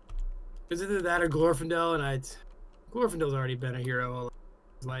 cards. Is either that or Glorfindel, and Glorfindel's already been a hero all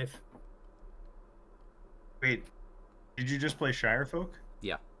his life. Wait, did you just play Shirefolk?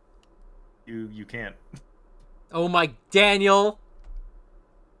 Yeah. You can't. Oh my, Daniel!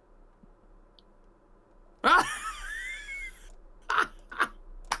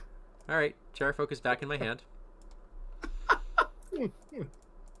 Alright, Shirefolk is back in my hand. It's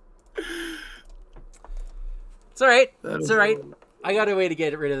alright. It's alright. I got a way to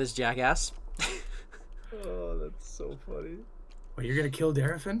get rid of this jackass. Oh, that's so funny. Well, you're gonna kill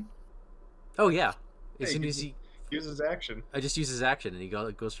Darafin? Oh yeah. As Hey, soon as he, uses action. I just use his action and he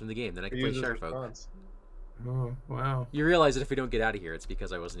goes from the game. Then I can He play uses Shirefolk. response. Oh, wow. You realize that if we don't get out of here, it's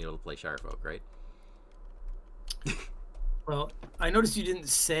because I wasn't able to play Shirefolk, right? Well, I noticed you didn't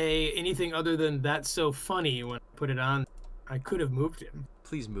say anything other than "that's so funny" when I put it on. I could have moved him.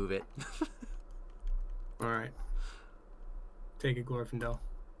 Please move it. All right. Take it, Glorfindel.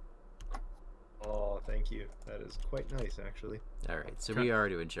 Oh, thank you. That is quite nice, actually. All right, so we are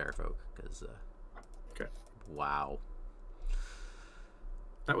doing Shirefolk because. Okay. Wow.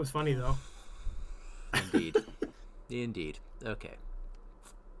 That was funny, though. Indeed. Indeed. Okay.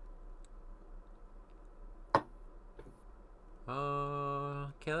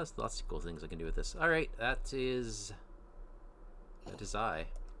 Okay, that's lots of cool things I can do with this. All right, that is I.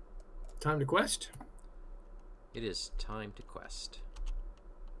 Time to quest. It is time to quest.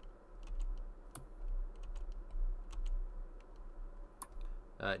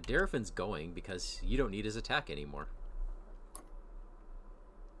 Darafin's going because you don't need his attack anymore.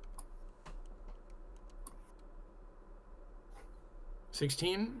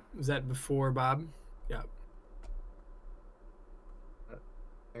 $16? Is that before Bob? Yeah.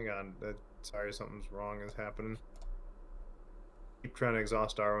 Hang on. Sorry, something's wrong is happening. Keep trying to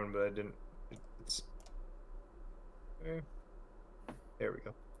exhaust Darwin, but I didn't. It's. There we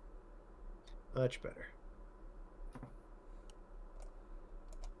go. Much better.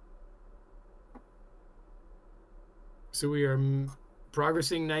 So we are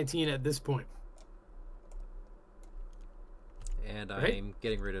progressing 19 at this point. And Right. I'm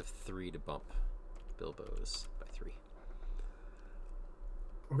getting rid of 3 to bump Bilbo's by 3.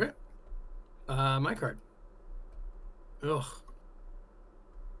 Okay. My card. Ugh.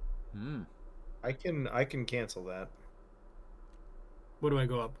 Hmm. I can cancel that. What do I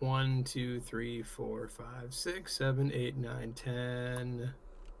go up? 1, 2, 3, 4, 5, 6, 7, 8, 9, 10,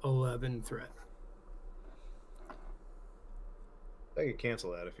 11 threat. I could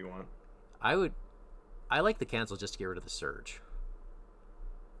cancel that if you want. I like the cancel just to get rid of the surge.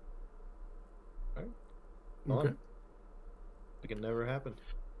 Well, Okay. it can never happen.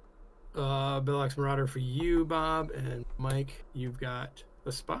 Bellox Marauder for you, Bob, and Mike, you've got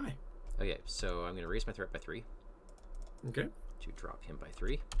a spy. Okay, so I'm going to raise my threat by 3 Okay. to drop him by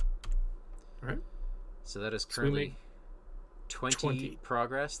 3. All right. So that is So we currently make 20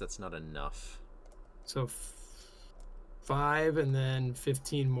 progress. That's not enough. So 5 and then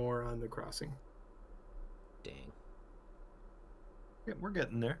 15 more on the crossing. Dang. Yeah, we're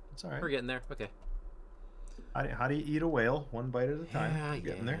getting there. It's all right. We're getting there. Okay. How do you eat a whale? One bite at a time. Yeah, We're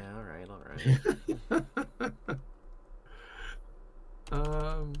getting there. All right, all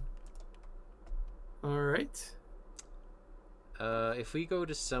right. All right. If we go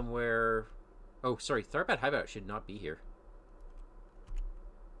to somewhere... Oh, sorry. Tharbad Hideout should not be here.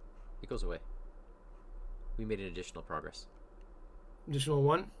 It goes away. We made an additional progress. Additional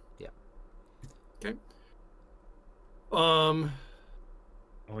 1? Yeah. Okay.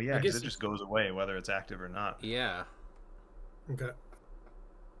 Oh yeah, I because guess it just goes away whether it's active or not. Yeah. Okay.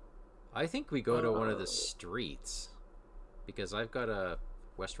 I think we go to one of the streets. Because I've got a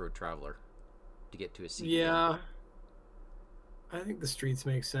West Road Traveler to get to a CDM. Yeah. I think the streets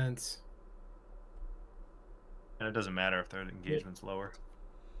make sense. And it doesn't matter if their engagement's lower.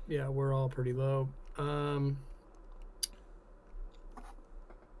 Yeah, we're all pretty low. Can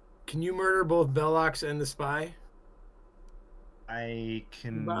you murder both Bellox and the spy? I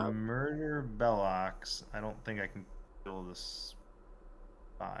can Bob. murder Bellox. I don't think I can kill the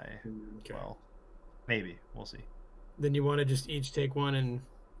spy. Okay. Well, maybe. We'll see. Then you want to just each take one and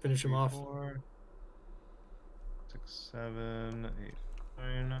finish them 3, off? 4, 6, 7, 8,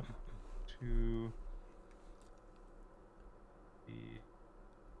 9, 2, 3.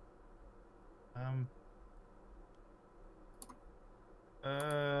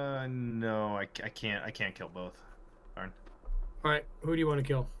 No, I can't kill both. Darn. All right, who do you want to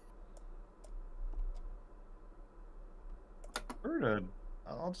kill?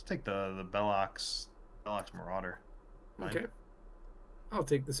 I'll just take the Bellox Marauder. Fine. Okay. I'll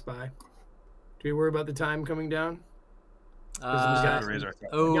take the spy. Do we worry about the time coming down? We gotta Uh, raise our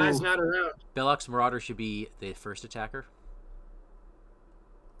threat. The guy's Oh, not around. Bellox Marauder should be the first attacker.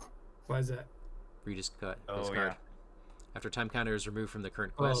 Why is that? Read his cut. Oh, His yeah. card. After time counter is removed from the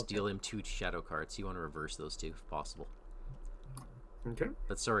current quest, deal him 2 shadow cards. You want to reverse those 2 if possible. Okay.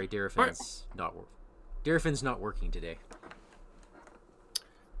 But sorry, Darafin's Darafin's not working today.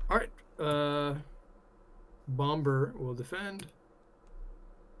 All right. Bombur will defend.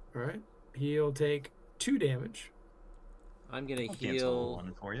 All right. He'll take 2 damage. I'm gonna I'll cancel heal.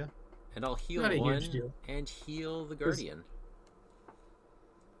 1 for you. And I'll heal Not a one huge deal. and heal the Guardian.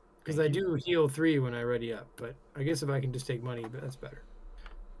 Because I do heal 3 when I ready up, but I guess if I can just take money, but that's better.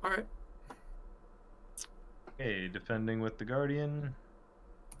 All right. Okay, defending with the Guardian.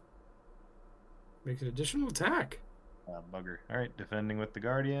 Makes an additional attack. Bugger. All right, defending with the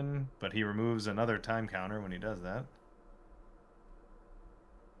Guardian, but he removes another time counter when he does that.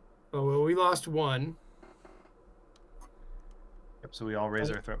 Oh, well, we lost 1. Yep, so we all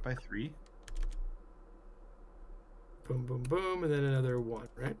raise our threat by 3. Boom, boom, boom, and then another 1,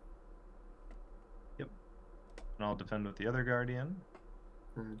 right? Yep. And I'll defend with the other Guardian.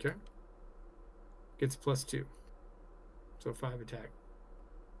 Okay. Gets +2. So 5 attack.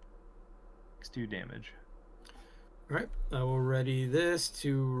 Takes 2 damage. All right. I will ready this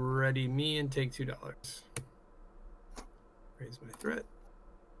to ready me and take $2. Raise my threat.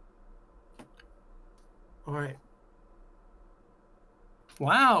 All right.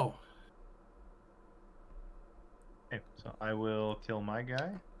 Wow. Okay, so I will kill my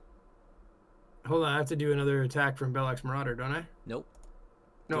guy. Hold on. I have to do another attack from Bellex Marauder, don't I? Nope.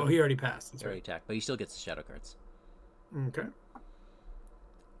 No, he already passed. That's Already right. attacked, but he still gets the shadow cards. Okay.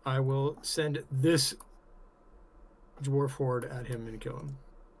 I will send this dwarf horde at him and kill him.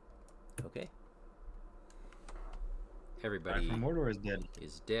 Okay. Everybody From Mordor is dead.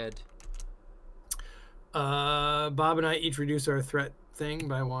 is dead. Bob and I each reduce our threat thing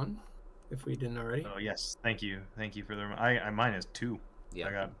by 1, if we didn't already. Oh yes, thank you for the. I mine is 2. Yeah.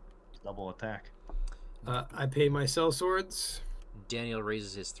 I got double attack. I pay my cell swords. Daniel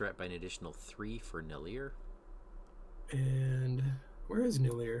raises his threat by an additional 3 for Nilir. And where is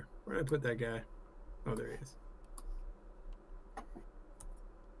Nilir? Where did I put that guy? Oh, there he is.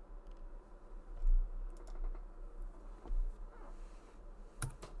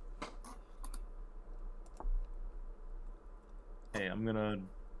 Hey, I'm gonna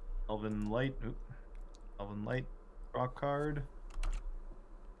Elven Light. Elven Light. Draw card.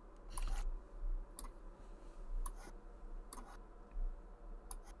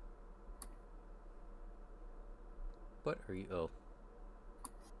 What are you? Oh.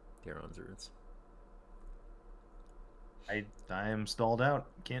 Daron's runes. I am stalled out.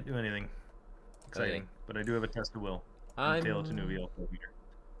 Can't do anything. Exciting. Okay. But I do have a test of will. I'm Tail to Nuviel for leader.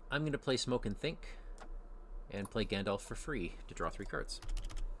 I'm gonna play Smoke and Think and play Gandalf for free to draw 3 cards.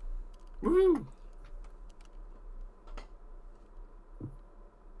 Woo!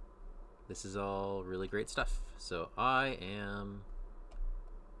 This is all really great stuff. So I'm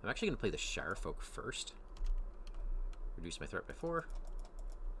actually gonna play the Shirefolk first. Reduce my threat by 4.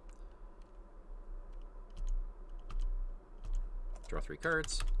 Draw 3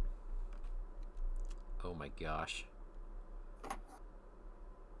 cards. Oh my gosh. There's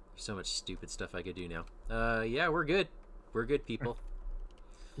so much stupid stuff I could do now. Yeah, we're good. We're good, people.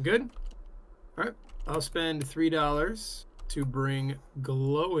 Good? All right. I'll spend $3 to bring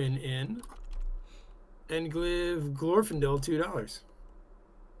Glowin in and give Glorfindel $2.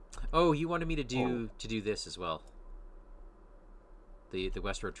 Oh, you wanted me to do this as well. The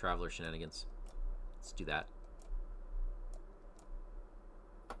Westroad Traveler shenanigans. Let's do that.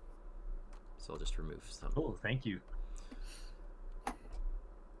 So I'll just remove some. Oh, thank you. All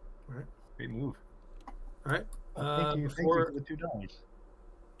right. Great move. All right. Thank you for the $2.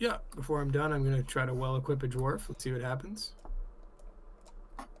 Yeah, before I'm done, I'm going to try to well-equip a dwarf. Let's see what happens.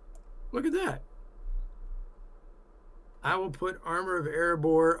 Look at that. I will put Armor of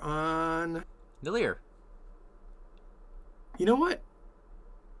Erebor on... Nilir. You know what?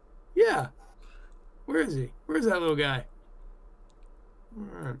 Yeah. Where is he? Where's that little guy? All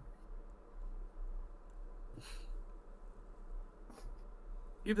right.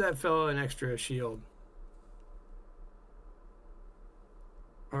 Give that fellow an extra shield.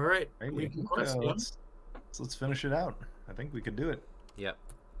 All right. Right, We can quest him. let's finish it out. I think we could do it. Yep.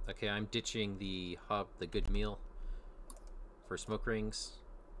 Okay, I'm ditching the good meal for smoke rings.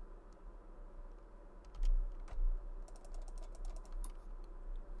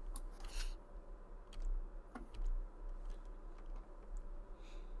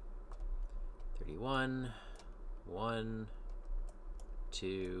 $31. 1,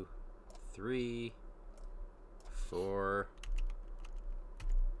 2, 3, 4,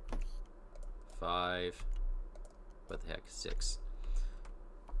 5. What the heck? 6.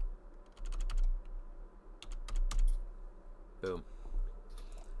 Boom.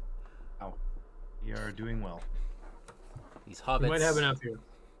 Wow. We are doing well. These hobbits. We might have enough here.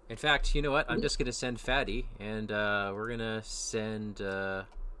 In fact, you know what? I'm just gonna send Fatty, and we're gonna send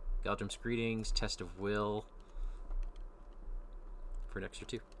Galdrim's Greetings, Test of Will for an extra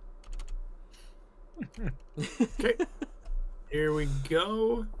 2. Okay. Here we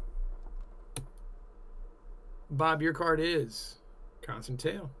go. Bob, your card is Constant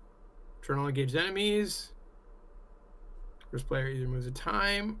Tail. Turn on engaged enemies. First player either moves a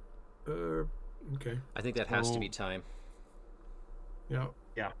time. Okay. I think that has to be time. Yeah.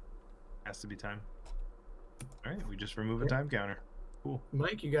 Yeah. Has to be time. All right, we just remove a time counter. Cool.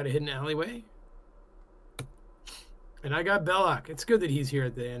 Mike, you got a hidden alleyway. And I got Belloc. It's good that he's here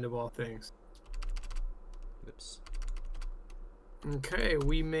at the end of all things. Oops. Okay,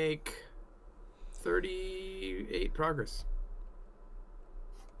 we make 38 progress.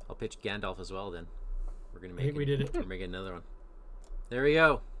 I'll pitch Gandalf as well then. We're gonna I make think we did it. We're making another one. There we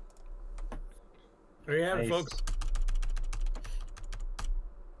go. There you have it, Nice. folks.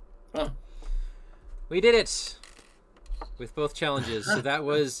 Huh. We did it with both challenges. So that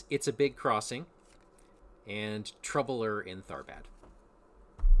was It's a Big Crossing and Troubler in Tharbad.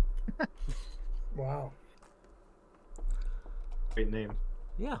 Wow. Great name.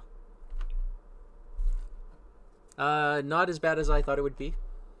 Yeah. Not as bad as I thought it would be.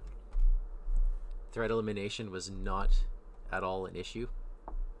 Threat elimination was not at all an issue.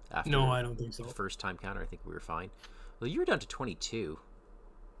 After No, I don't think so. the first time counter, I think we were fine. Well, you were down to 22.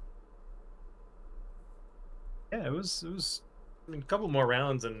 Yeah, it was. I mean, a couple more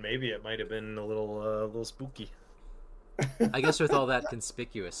rounds, and maybe it might have been a little spooky. I guess with all that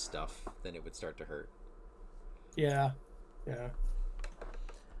conspicuous stuff, then it would start to hurt. Yeah. Yeah.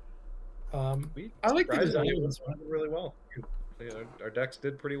 We I like the design. surprisingly responded really well. Yeah, our decks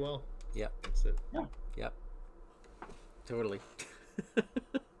did pretty well. Yep. That's it. Yep. Totally.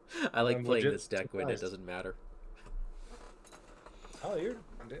 I like I'm playing legit this deck when it surprised. doesn't matter. Oh,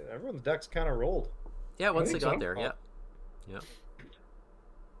 everyone's decks kind of rolled. Yeah, once they think got so. there, yeah. Yeah.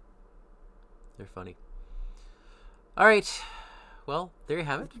 They're funny. All right. Well, there you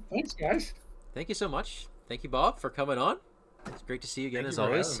have it. Thanks, guys. Thank you so much. Thank you, Bob, for coming on. It's great to see you again, Thank as you for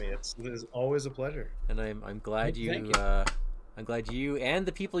always. having me. It is always a pleasure. And I'm glad Thank you you. I'm glad you and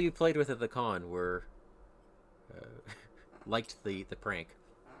the people you played with at the con were liked the prank.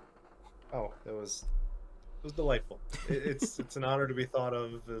 Oh, it was delightful. It's an honor to be thought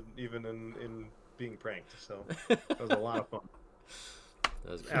of, even in being pranked. So it was a lot of fun.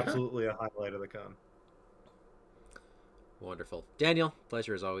 That was great. Absolutely a highlight of the con. Wonderful. Daniel,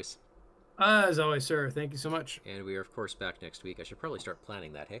 pleasure as always. As always, sir. Thank you so much. And we are, of course, back next week. I should probably start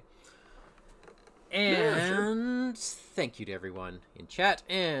planning that, hey? Yeah, sure. And thank you to everyone in chat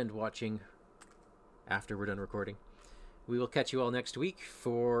and watching after we're done recording. We will catch you all next week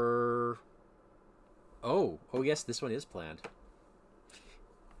for... Oh, yes, this one is planned.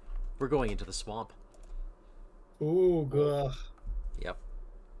 We're going into the swamp. Ooh, good. Yep.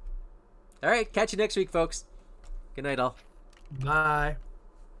 All right, catch you next week, folks. Good night, all. Bye.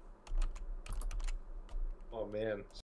 Oh man.